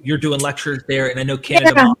 You're doing lectures there, and I know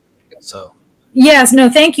Canada. Yeah. So yes, no,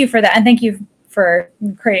 thank you for that. And thank you for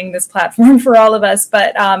creating this platform for all of us.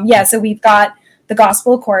 But yeah, so we've got the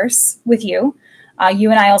gospel course with you. You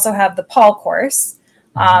and I also have the Paul course.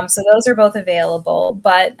 So those are both available,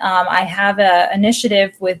 but I have an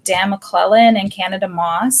initiative with Dan McClellan and Canada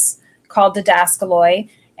Moss called Didascaloi,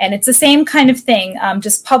 and it's the same kind of thing,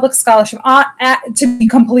 just public scholarship. To be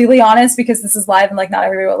completely honest, because this is live and like not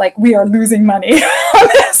everybody, like we are losing money on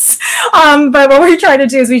this. But what we try to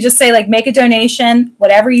do is we just say, like, make a donation,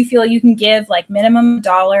 whatever you feel you can give, like minimum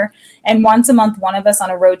 $1. And once a month, one of us on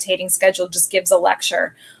a rotating schedule just gives a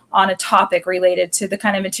lecture on a topic related to the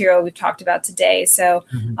kind of material we've talked about today. So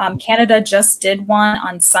Canada just did one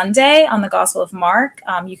on Sunday on the Gospel of Mark.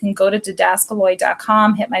 You can go to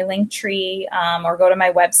didascaloid.com, hit my link tree, or go to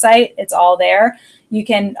my website. It's all there. You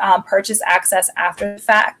can purchase access after the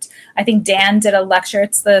fact. I think Dan did a lecture.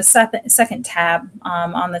 It's the second tab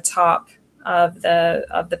on the top of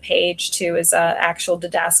the page too, is a actual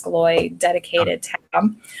Didascaloid dedicated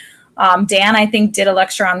tab. Dan, I think, did a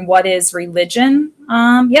lecture on what is religion.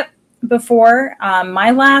 Before.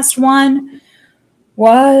 My last one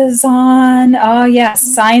was on,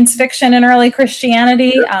 science fiction and early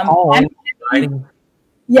Christianity. On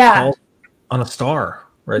a star,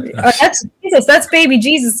 right? That's Jesus. That's baby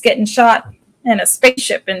Jesus getting shot in a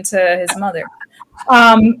spaceship into his mother.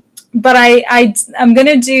 But I'm going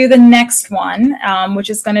to do the next one, which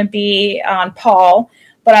is going to be on Paul.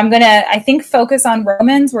 But I'm going to, I think, focus on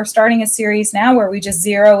Romans. We're starting a series now where we just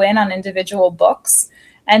zero in on individual books.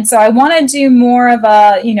 And so I want to do more of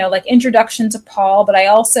a, like introduction to Paul, but I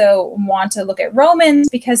also want to look at Romans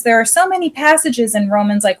because there are so many passages in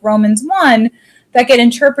Romans, like Romans 1, that get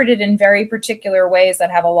interpreted in very particular ways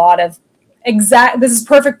that have a lot of this is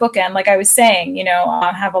perfect bookend, like I was saying,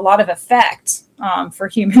 have a lot of effect for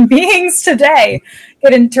human beings today,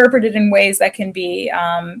 get interpreted in ways that can be,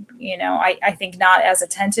 I think not as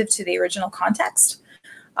attentive to the original context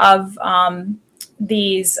of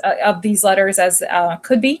these letters as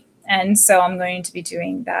could be. And so I'm going to be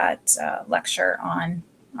doing that lecture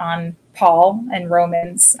on Paul and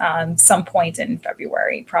Romans some point in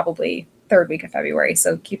February, probably third week of February.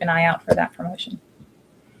 So keep an eye out for that promotion.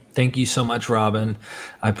 Thank you so much, Robyn.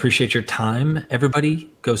 I appreciate your time.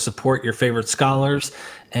 Everybody, go support your favorite scholars,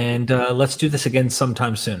 and let's do this again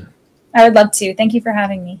sometime soon. I would love to. Thank you for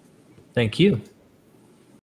having me. Thank you.